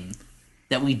thing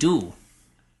that we do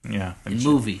in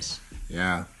movies.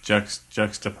 Yeah.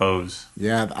 Juxtapose.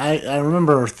 Yeah, I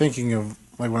remember thinking of,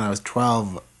 like, when I was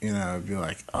 12, I'd be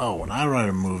like, oh, when I write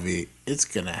a movie, it's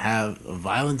going to have a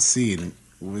violent scene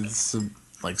with some,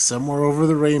 like, somewhere over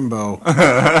the rainbow.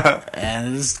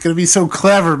 And it's going to be so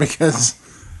clever because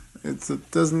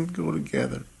it doesn't go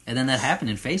together. And then that happened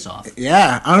in Face Off.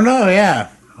 Yeah. Oh, no, yeah.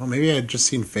 Oh, maybe I had just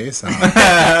seen Face Off. But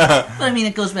I mean,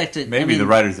 it goes back to... The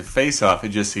writers of Face Off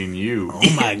had just seen you.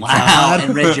 Oh, my wow, God.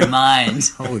 and read your mind.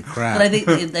 Holy crap. But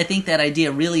I think that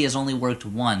idea really has only worked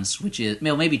once, which is...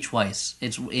 maybe twice.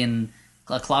 It's in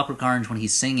A Clockwork Orange when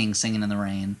he's singing in the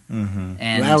rain. Mm-hmm.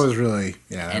 And that was really...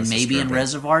 Yeah, that and was maybe in disturbing.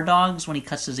 Reservoir Dogs when he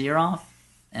cuts his ear off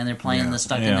and they're playing the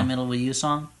Stuck in the Middle with You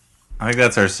song. I think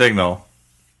that's our signal.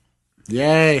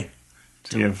 Yay.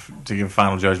 To give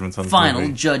final judgments on the Final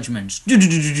movie. judgments. I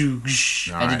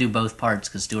had to do both parts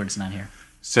because Stuart's not here.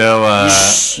 So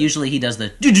usually he does the.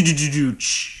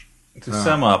 To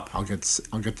sum up, I'll get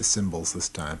the symbols this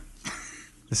time.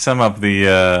 To sum up,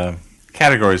 the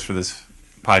categories for this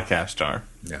podcast are: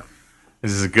 Yeah.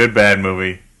 this is a good bad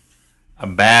movie, a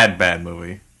bad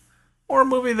movie, or a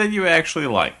movie that you actually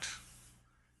liked.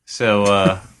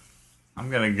 So I'm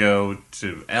gonna go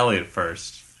to Elliot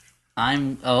first.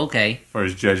 Okay. For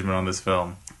his judgment on this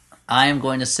film. I am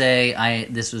going to say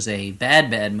this was a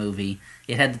bad movie.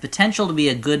 It had the potential to be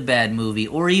a good bad movie,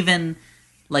 or even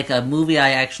like a movie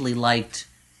I actually liked,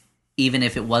 even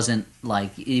if it wasn't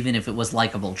even if it was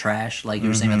likable trash, like you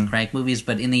were saying about the Crank movies.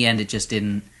 But in the end, it just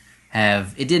didn't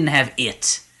have it. Didn't have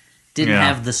it. Didn't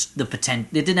have the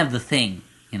potential. It didn't have the thing.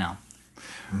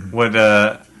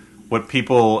 What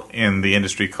people in the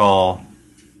industry call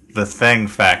the thing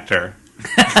factor.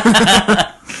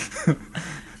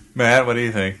 Matt, what do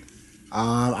you think?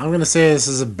 I'm going to say this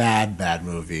is a bad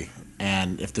movie.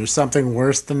 And if there's something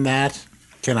worse than that,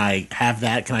 can I have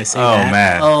that? Can I say that? Oh,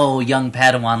 Matt. Oh, young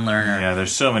Padawan learner. Yeah,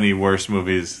 there's so many worse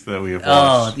movies that we have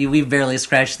Oh, watched. we've barely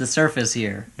scratched the surface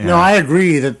here. Yeah. No, I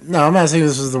agree that... No, I'm not saying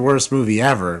this was the worst movie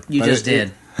ever. You but just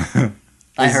did.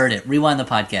 I heard it. Rewind the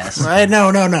podcast.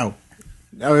 No.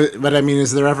 But I mean,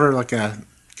 is there ever like a...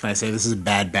 Can I say this is a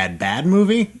bad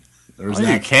movie? Or is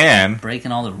You can.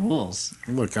 Breaking all the rules.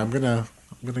 Look, I'm gonna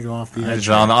go off the edge. It's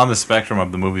on the spectrum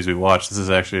of the movies we watch. This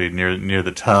is actually near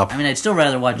the top. I mean, I'd still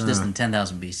rather watch this than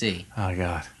 10,000 BC. Oh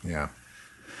God. Yeah.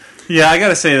 Yeah, I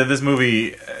gotta say that this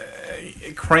movie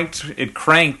it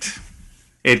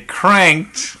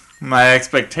cranked my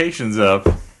expectations up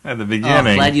at the Oh, beginning.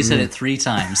 I'm glad you said it 3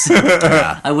 times.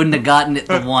 I wouldn't have gotten it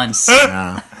the once.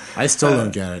 I still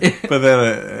don't get it. but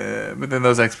then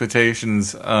those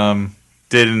expectations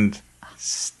didn't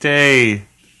stay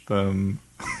them.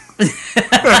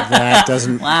 That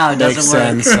doesn't Wow, it make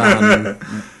doesn't sense on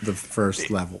the first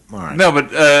level. All right. No,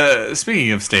 but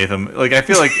speaking of Statham, like I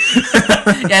feel like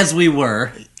As we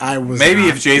were. I was maybe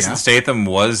not, if Jason Statham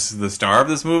was the star of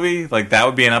this movie, like that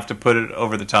would be enough to put it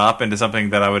over the top into something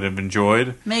that I would have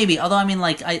enjoyed. Maybe. Although, I mean,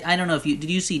 like, I don't know if you... Did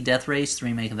you see Death Race, the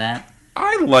remake of that?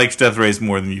 I liked Death Race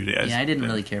more than you did. Yeah, I didn't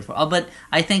really care for it. Oh, but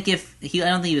I think I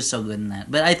don't think he was so good in that.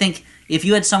 But I think if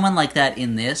you had someone like that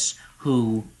in this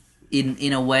who...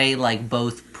 In a way, like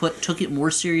both took it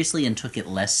more seriously and took it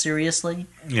less seriously,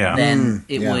 then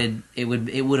it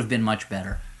would have been much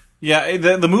better. Yeah,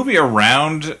 the movie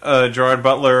around Gerard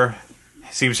Butler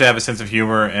seems to have a sense of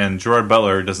humor, and Gerard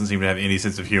Butler doesn't seem to have any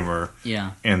sense of humor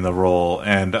in the role.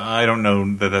 And I don't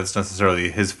know that that's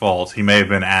necessarily his fault. He may have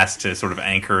been asked to sort of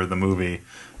anchor the movie.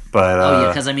 But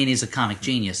because I mean, he's a comic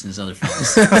genius in his other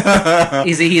films.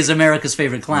 He's America's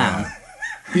favorite clown. Yeah.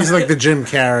 He's like the Jim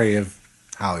Carrey of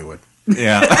Hollywood.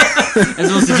 Yeah. As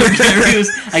well as the Jim Carrey was,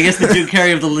 I guess, the Jim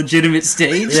Carrey of the legitimate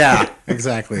stage. Yeah,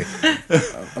 exactly.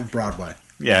 Of Broadway.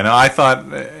 Yeah, no, I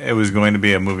thought it was going to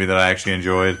be a movie that I actually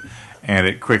enjoyed, and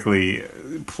it quickly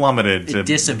plummeted to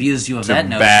disabused you of that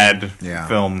notion. bad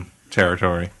film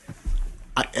territory.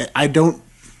 I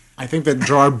think that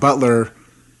Gerard Butler,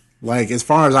 like, as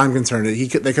far as I'm concerned, they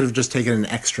could have just taken an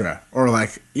extra or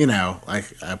like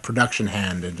a production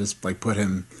hand and just like put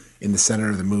him in the center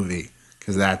of the movie.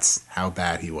 Because that's how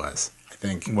bad he was, I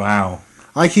think. Wow.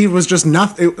 Like, he was just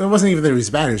nothing. It wasn't even that he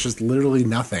was bad. It was just literally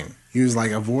nothing. He was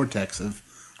like a vortex of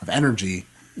energy.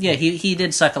 Yeah, he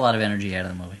did suck a lot of energy out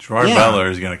of the movie. Gerard Butler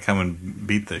is going to come and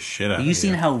beat the shit out of you. Have you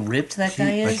seen how ripped that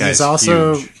guy is?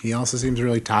 He also seems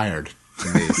really tired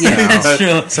to me. Yeah, that's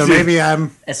true. So maybe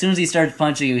as soon as he starts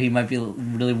punching you, he might be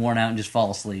really worn out and just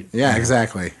fall asleep. Yeah,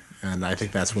 exactly. And I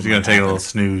think that's what he's going to take a little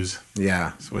snooze.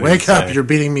 Yeah. Wake up, you're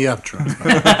beating me up, Trump.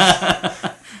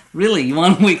 Really? You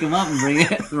want to wake him up and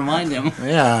remind him?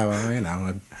 Yeah,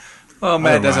 well, Well,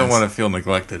 Matt doesn't want to feel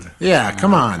neglected. Yeah,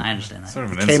 come on. I understand that. Sort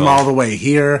of an Came insult. all the way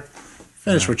here.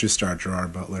 Finish what you start,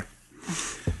 Gerard Butler.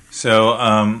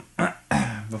 So,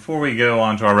 before we go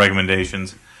on to our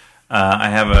recommendations, I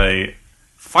have a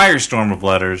firestorm of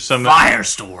letters.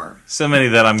 Firestorm. So many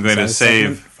that I'm going to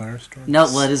save. Firestorm? No,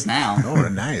 well, it is now. Oh,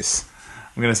 nice.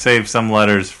 I'm going to save some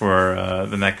letters for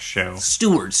the next show.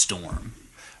 Steward Storm.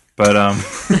 But I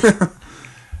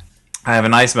have a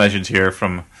nice message here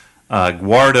from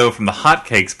Guardo from the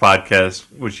Hotcakes podcast,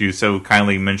 which you so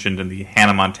kindly mentioned in the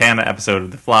Hannah Montana episode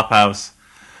of the Flophouse.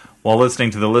 While listening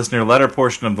to the listener letter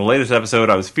portion of the latest episode,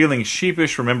 I was feeling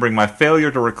sheepish, remembering my failure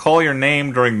to recall your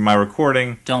name during my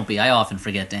recording. Don't be. I often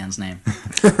forget Dan's name.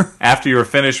 After you were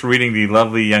finished reading the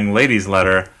lovely young lady's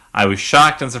letter, I was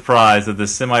shocked and surprised that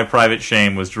this semi-private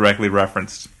shame was directly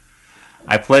referenced.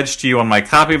 I pledge to you on my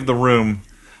copy of The Room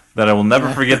that I will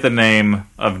never forget the name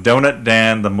of Donut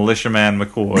Dan the Militiaman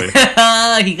McCoy.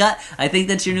 I think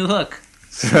that's your new hook.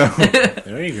 So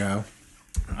there you go.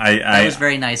 That was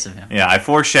very nice of him. Yeah, I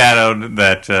foreshadowed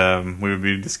that we would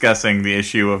be discussing the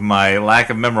issue of my lack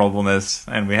of memorableness,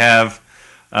 and we have.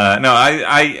 But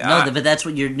that's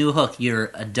what your new hook.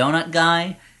 You're a donut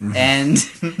guy, and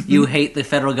you hate the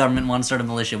federal government one sort of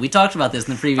militia. We talked about this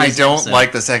in the previous I don't episode.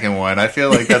 like the second one. I feel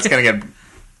like that's going to get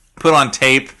put on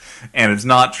tape, and it's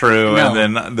not true, No.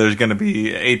 and then there's going to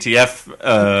be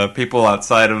ATF people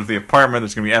outside of the apartment.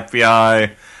 There's going to be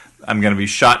FBI. I'm going to be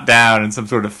shot down in some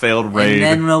sort of failed raid.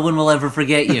 And then no one will ever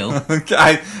forget you.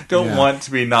 I don't want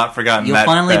to be not forgotten. You'll that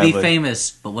finally badly. be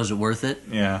famous, but was it worth it?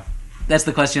 Yeah. That's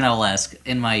the question I will ask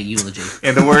in my eulogy.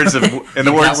 In the words of You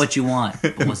got what you want,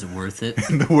 but was it worth it?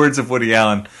 in the words of Woody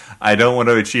Allen, I don't want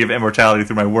to achieve immortality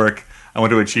through my work. I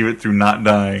want to achieve it through not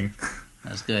dying.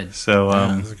 That's good. So,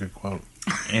 That's a good quote.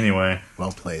 Anyway,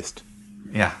 Well placed.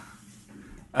 yeah.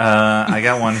 I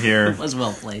got one here. It was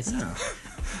well placed. Yeah.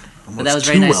 But that was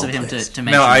very too nice well of him placed. to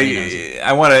mention. No, that he knows it.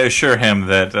 I want to assure him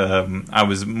that I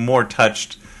was more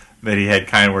touched that he had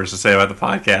kind words to say about the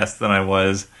podcast than I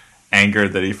was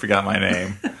angered that he forgot my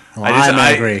name. Well, I'm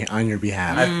angry on your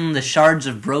behalf. The shards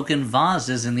of broken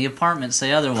vases in the apartment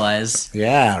say otherwise.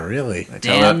 Yeah, really.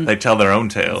 They tell their own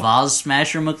tale. Vase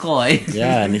Smasher McCoy.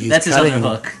 Yeah, and he's That's his cutting,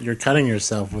 other hook. You're cutting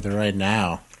yourself with it right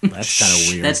now. That's kind of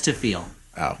weird. That's to feel.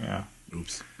 Oh, Yeah.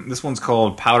 oops. This one's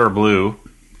called Powder Blue.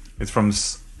 It's from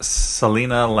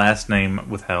Selena, last name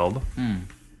withheld. And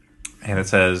it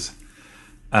says,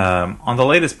 on the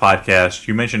latest podcast,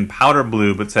 you mentioned Powder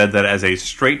Blue, but said that as a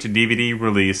straight-to-DVD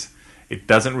release, it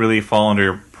doesn't really fall under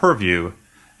your purview.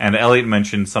 And Elliot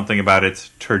mentioned something about its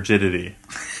turgidity.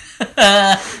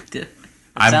 It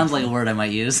sounds like a word I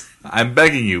might use. I'm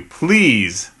begging you,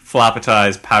 please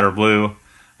flopatize Powder Blue.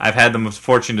 I've had the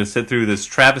misfortune to sit through this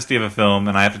travesty of a film,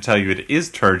 and I have to tell you it is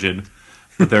turgid,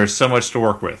 but there's so much to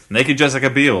work with. Naked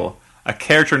Jessica Biel, a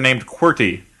character named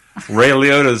Qwerty, Ray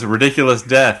Liotta's ridiculous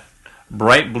death,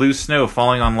 bright blue snow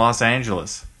falling on Los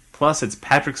Angeles. Plus, it's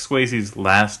Patrick Swayze's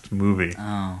last movie.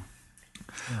 Oh.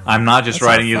 I'm not just That's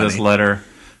writing not you this funny. letter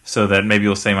so that maybe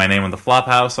you'll say my name on the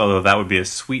Flophouse, although that would be a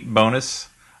sweet bonus.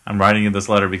 I'm writing you this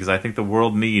letter because I think the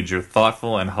world needs your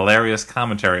thoughtful and hilarious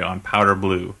commentary on Powder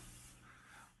Blue.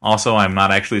 Also, I'm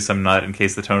not actually some nut, in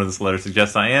case the tone of this letter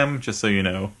suggests I am, just so you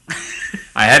know.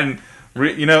 I hadn't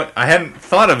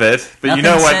thought of it, but you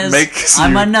know Nothing what says makes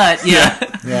I'm you... a nut,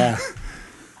 yeah. Yeah.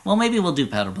 Well, maybe we'll do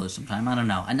Powder Blue sometime. I don't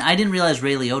know. And I didn't realize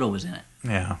Ray Liotta was in it.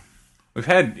 Yeah.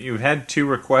 You've had 2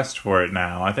 requests for it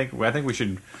now. I think we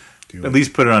should Do at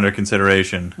least put it under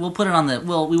consideration. We'll put it on the...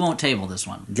 Well, we won't table this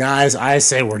one. Guys, I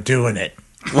say we're doing it.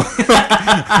 All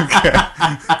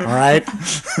right?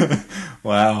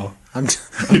 Wow. I'm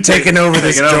taking over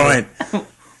this Take it over. joint.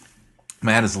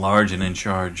 Matt is large and in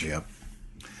charge. Yep.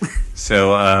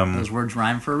 So, Those words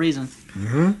rhyme for a reason.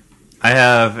 I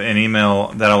have an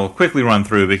email that I'll quickly run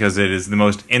through because it is the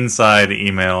most inside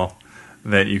email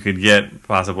that you could get,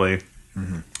 possibly,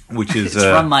 which is... It's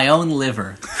from my own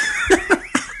liver.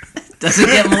 Does it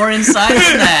get more inside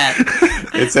than that?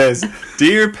 It says,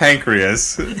 Dear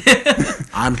Pancreas,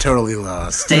 I'm totally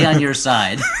lost. Stay on your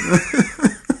side.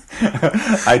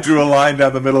 I drew a line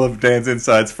down the middle of Dan's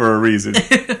insides for a reason.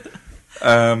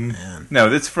 No,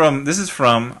 this is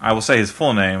from, I will say his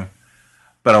full name,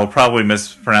 but I will probably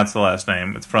mispronounce the last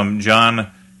name. It's from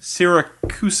John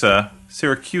Syracusa,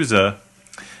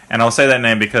 and I'll say that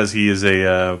name because he's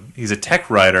a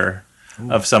tech writer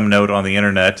of some note on the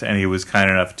internet, and he was kind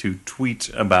enough to tweet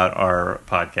about our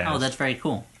podcast. Oh, that's very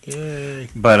cool. Yay.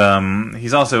 But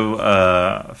he's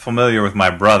also familiar with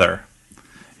my brother,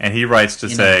 and he writes to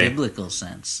In say... a biblical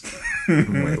sense.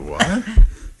 Wait, what?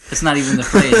 It's not even the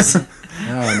phrase.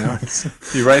 No.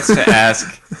 He writes to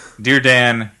ask, Dear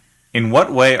Dan, in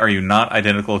what way are you not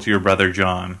identical to your brother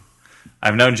John?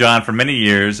 I've known John for many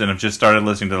years and have just started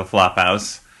listening to the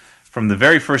Flophouse. From the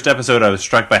very first episode, I was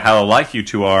struck by how alike you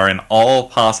two are in all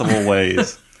possible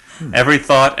ways. Every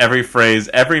thought, every phrase,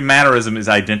 every mannerism is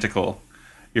identical.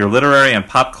 Your literary and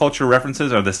pop culture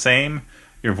references are the same.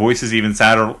 Your voices even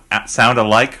sound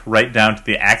alike, right down to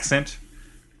the accent,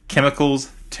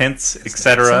 chemicals, tints,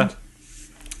 etc.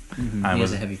 He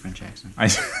has a heavy French accent.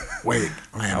 Wait.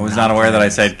 I was not aware that I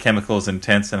said chemicals and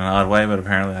tints in an odd way, but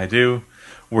apparently I do.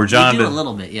 Were You John do a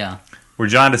little bit, yeah.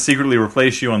 to secretly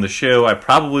replace you on the show, I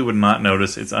probably would not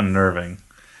notice. It's unnerving.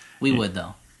 We would,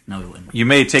 though. No, we wouldn't. You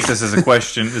may take this as a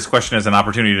question. This question as an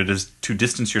opportunity to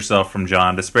distance yourself from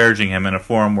John, disparaging him in a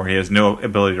forum where he has no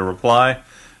ability to reply.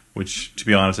 Which, to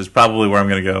be honest, is probably where I'm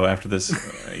going to go after this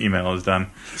email is done.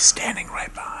 He's standing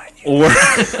right behind you.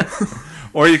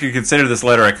 Or you could consider this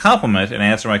letter a compliment and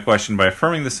answer my question by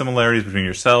affirming the similarities between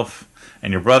yourself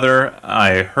and your brother.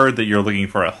 I heard that you're looking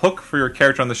for a hook for your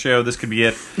character on the show. This could be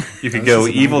it. You could go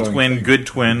evil ongoing twin, thing. good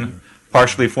twin,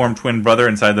 partially formed twin brother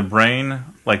inside the brain,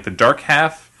 like the dark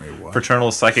half, what?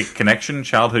 fraternal psychic connection,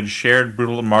 childhood shared,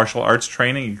 brutal martial arts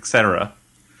training, etc.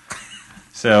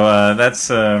 So that's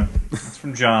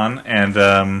from John, and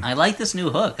I like this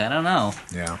new hook. I don't know.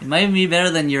 Yeah. It might be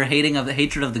better than your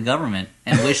hatred of the government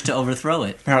and wish to overthrow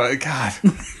it. oh God,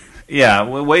 yeah,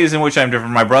 ways in which I'm different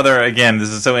from my brother. Again, this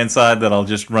is so inside that I'll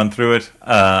just run through it.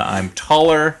 I'm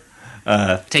taller,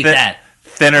 Take that.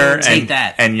 Thinner Take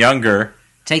that. and younger.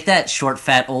 Take that, short,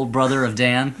 fat, old brother of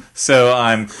Dan. So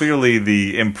I'm clearly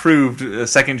the improved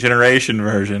second generation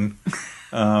version.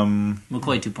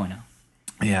 McCoy 2.0.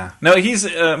 Yeah. No, he's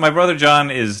my brother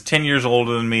John is 10 years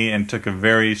older than me and took a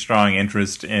very strong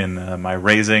interest in my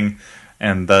raising,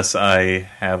 and thus I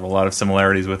have a lot of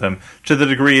similarities with him, to the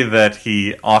degree that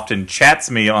he often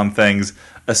chats me on things,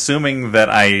 assuming that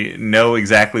I know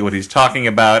exactly what he's talking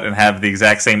about and have the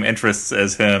exact same interests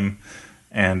as him,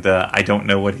 and I don't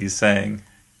know what he's saying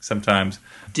sometimes.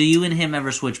 Do you and him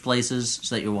ever switch places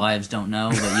so that your wives don't know,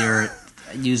 but you're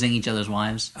using each other's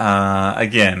wives?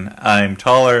 Again, I'm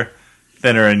taller,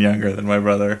 thinner, and younger than my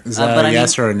brother. Is that a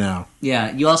yes or a no?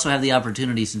 Yeah, you also have the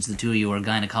opportunity, since the two of you are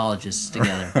gynecologists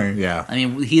together. Yeah. I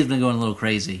mean, he's been going a little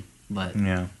crazy, but...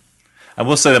 Yeah. I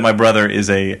will say that my brother is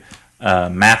a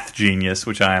math genius,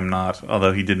 which I am not,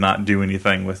 although he did not do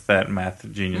anything with that math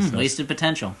genius. Wasted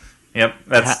potential. Yep,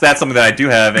 that's something that I do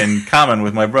have in common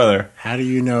with my brother. How do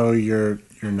you know you're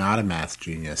not a math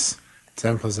genius?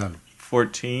 7 plus 7.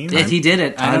 14? If he did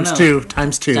it, I don't know.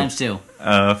 Times 2. Times 2.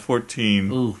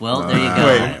 14. Ooh, well, there you go.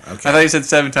 Wait, okay. I thought you said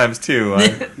 7 times 2.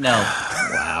 No.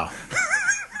 Wow.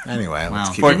 Anyway, let's Wow.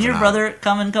 keep Didn't moving your on. brother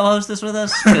come and co-host this with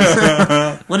us?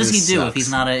 'Cause what does he This do sucks.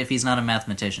 if he's not a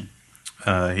mathematician?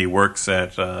 He works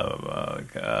at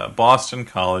Boston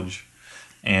College,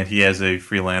 and he has a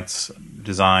freelance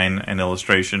design and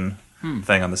illustration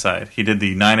thing on the side. He did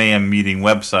the 9 a.m. meeting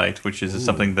website, which is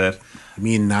something that... You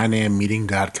mean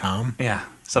 9ammeeting.com? Yeah,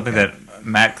 something that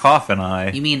Matt Koff and I...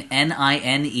 You mean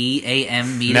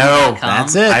NINEAM meeting? No,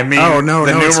 that's it. I mean Oh, no,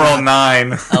 the no, it's numeral not.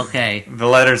 9, Okay. the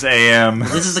letters AM,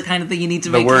 This is the kind of thing you need to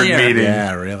the make word clear. meeting.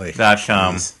 Yeah, really.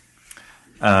 .com. Jeez.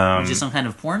 Is it some kind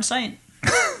of porn site?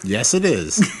 Yes, it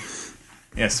is.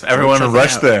 Yes, everyone check it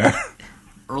rush out. there.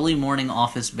 Early morning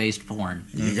office-based porn.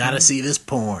 You gotta see this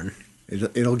porn.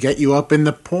 It'll get you up in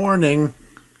the porning.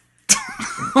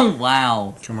 Oh,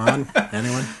 wow. Come on,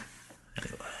 anyone?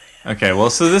 Okay, well,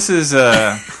 so this is...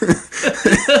 I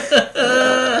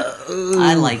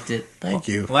liked it. Thank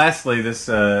you. Lastly, this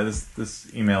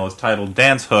email is titled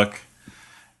Dan's Hook,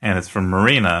 and it's from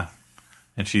Marina,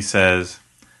 and she says,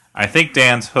 I think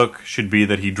Dan's hook should be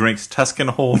that he drinks Tuscan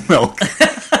whole milk.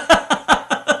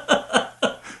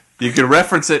 You could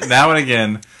reference it now and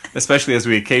again, especially as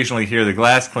we occasionally hear the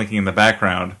glass clinking in the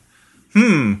background.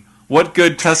 What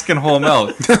good Tuscan whole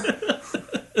milk?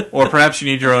 Or perhaps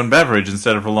you need your own beverage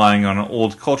instead of relying on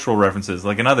old cultural references,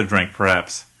 like another drink,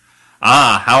 perhaps.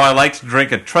 Ah, how I like to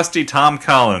drink a trusty Tom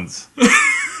Collins.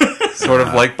 Sort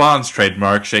of like Bond's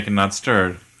trademark, shaken not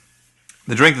stirred.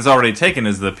 The drink that's already taken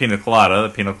is the pina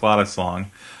colada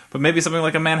song, but maybe something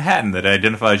like a Manhattan that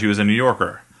identifies you as a New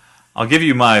Yorker. I'll give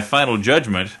you my final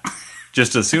judgment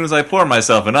just as soon as I pour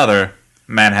myself another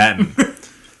Manhattan.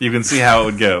 You can see how it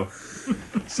would go.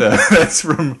 So that's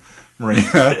from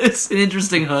Marina. It's an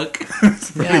interesting hook.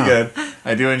 It's pretty good.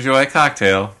 I do enjoy a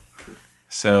cocktail.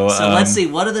 So Let's see,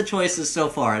 what are the choices so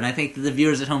far? And I think that the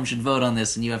viewers at home should vote on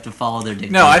this, and you have to follow their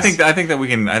dictates. No, I think that we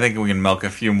can milk a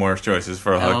few more choices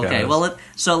for a hook. Oh, okay. out of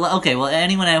this. Well,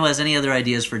 anyone who has any other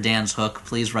ideas for Dan's hook,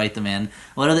 please write them in.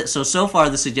 So far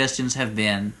the suggestions have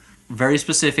been very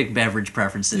specific beverage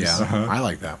preferences. Yeah, I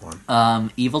like that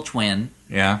one. Evil Twin.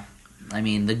 Yeah. I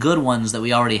mean, the good ones that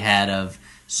we already had of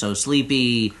So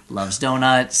Sleepy, loves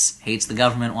donuts, hates the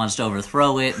government, wants to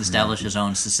overthrow it, establish his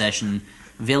own secession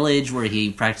village where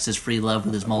he practices free love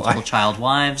with his multiple child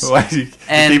wives. Why it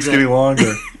keeps getting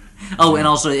longer. Oh, and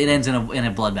also it ends in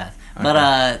a bloodbath. Okay.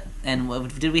 But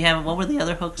and did we have? What were the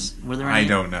other hooks? Were there any? I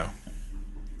don't know.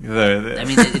 I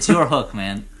mean, it's your hook,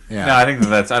 man. Yeah. No, I think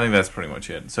that's pretty much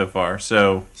it so far.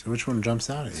 So which one jumps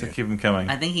out at you? keep them coming.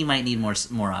 I think he might need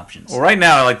more options. Well, right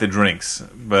now I like the drinks,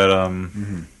 but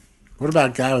What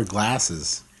about guy with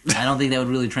glasses? I don't think that would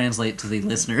really translate to the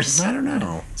listeners. I don't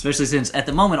know. Especially since at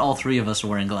the moment all three of us are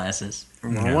wearing glasses.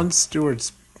 Well, once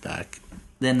Stewart's back.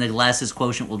 Then the glasses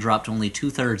quotient will drop to only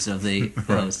 2/3 of the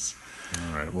hosts.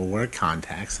 All right, we'll wear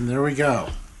contacts, and there we go.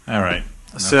 all right.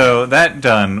 So that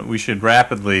done, we should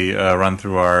rapidly run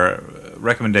through our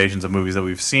recommendations of movies that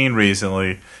we've seen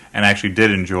recently and actually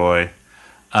did enjoy.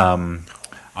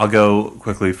 I'll go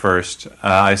quickly first.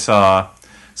 I saw,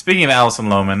 speaking of Alison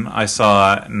Lohman, I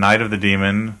saw Night of the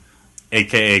Demon,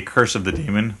 a.k.a. Curse of the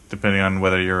Demon, depending on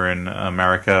whether you're in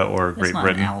America or Great That's not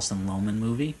Britain. an Alison Lohman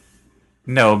movie.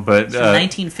 No, but It's from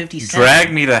 1957.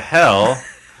 Drag Me to Hell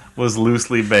was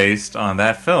loosely based on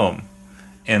that film,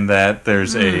 in that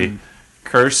there's a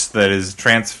curse that is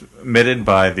transmitted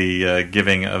by the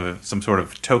giving of some sort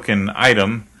of token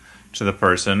item to the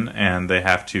person, and they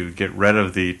have to get rid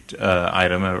of the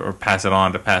item or pass it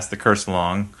on to pass the curse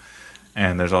along.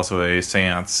 And there's also a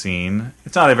seance scene.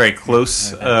 It's not a very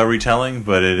close retelling,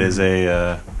 but it is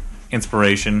a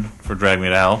inspiration for Drag Me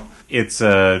to Hell. It's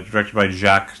directed by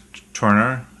Jacques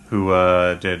Tourneur, who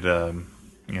did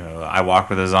I Walk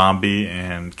with a Zombie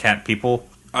and Cat People.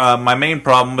 My main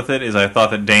problem with it is I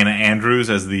thought that Dana Andrews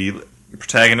as the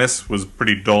protagonist was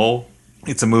pretty dull.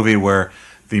 It's a movie where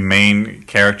the main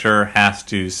character has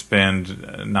to spend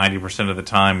 90% of the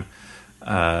time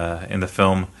in the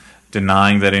film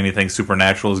denying that anything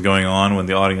supernatural is going on when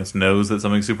the audience knows that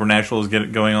something supernatural is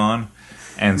going on.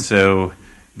 And so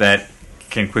that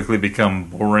can quickly become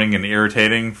boring and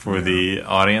irritating for the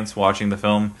audience watching the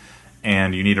film.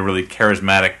 And you need a really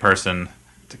charismatic person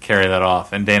to carry that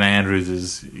off. And Dana Andrews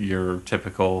is your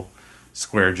typical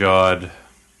square-jawed,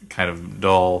 kind of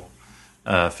dull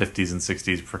 50s and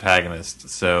 60s protagonist.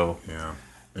 So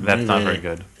that's not very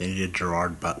good. They needed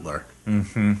Gerard Butler.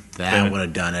 Mm-hmm. That would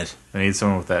have done it. They need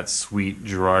someone with that sweet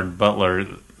Gerard Butler,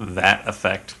 that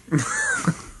effect.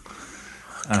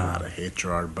 God, I hate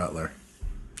Gerard Butler.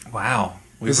 Wow.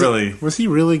 Was he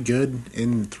really good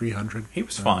in 300? He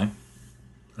was fine.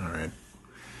 All right.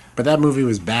 But that movie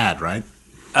was bad, right?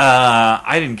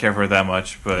 I didn't care for it that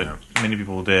much, but many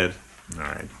people did. All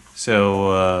right.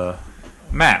 So,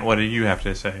 Matt, what do you have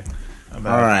to say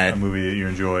about a movie that you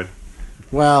enjoyed?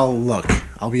 Well, look,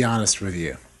 I'll be honest with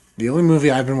you. The only movie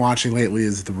I've been watching lately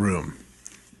is The Room.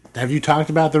 Have you talked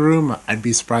about The Room? I'd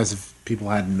be surprised if people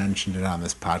hadn't mentioned it on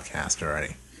this podcast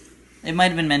already. It might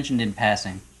have been mentioned in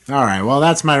passing. All right, well,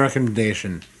 that's my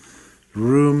recommendation. The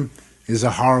Room is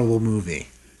a horrible movie,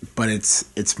 but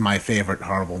it's my favorite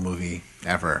horrible movie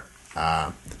ever.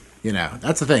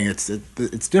 That's the thing.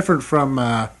 It's different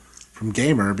from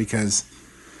Gamer because,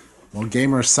 well,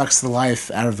 Gamer sucks the life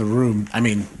out of The Room. I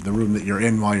mean, the room that you're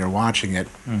in while you're watching it.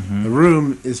 Mm-hmm. The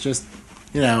Room is just,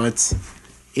 it's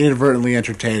inadvertently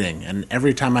entertaining. And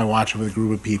every time I watch it with a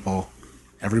group of people,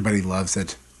 everybody loves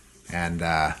it. And,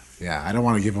 I don't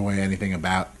want to give away anything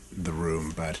about The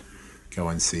Room, but go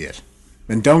and see it.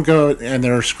 And don't go, and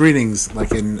there are screenings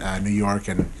like in New York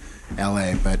and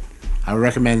LA, but I would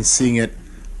recommend seeing it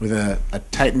with a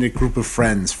tight-knit group of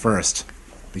friends first,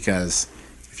 because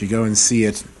if you go and see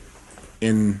it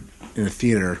in a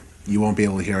theater, you won't be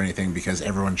able to hear anything because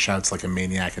everyone shouts like a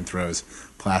maniac and throws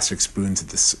plastic spoons at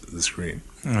the screen.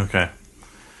 Okay.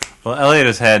 Well, Elliot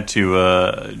has had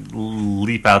to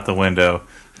leap out the window.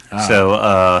 So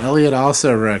Elliot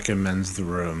also recommends The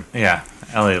Room. Yeah,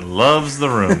 Elliot loves The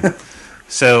Room.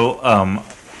 So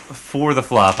for the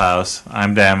Flophouse,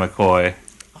 I'm Dan McCoy.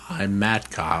 I'm Matt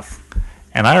Koff.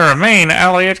 And I remain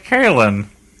Elliot Kalin.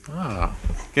 Oh.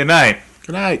 Good night.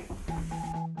 Good night.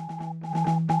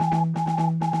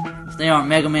 If they aren't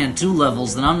Mega Man 2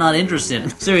 levels, then I'm not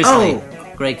interested. Seriously.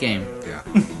 Great game. Yeah.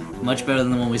 Much better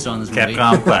than the one we saw in this movie.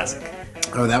 Capcom Classic.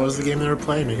 Oh, that was the game they were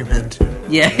playing, Mega Man 2.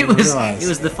 Yeah, it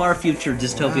was the far future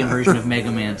dystopian version of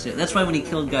Mega Man 2. That's why when he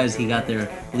killed guys, he got their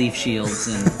leaf shields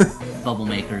and bubble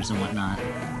makers and whatnot.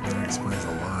 That explains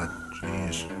a lot.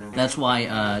 Jeez. That's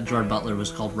why Gerard Butler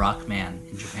was called Rockman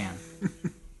in Japan.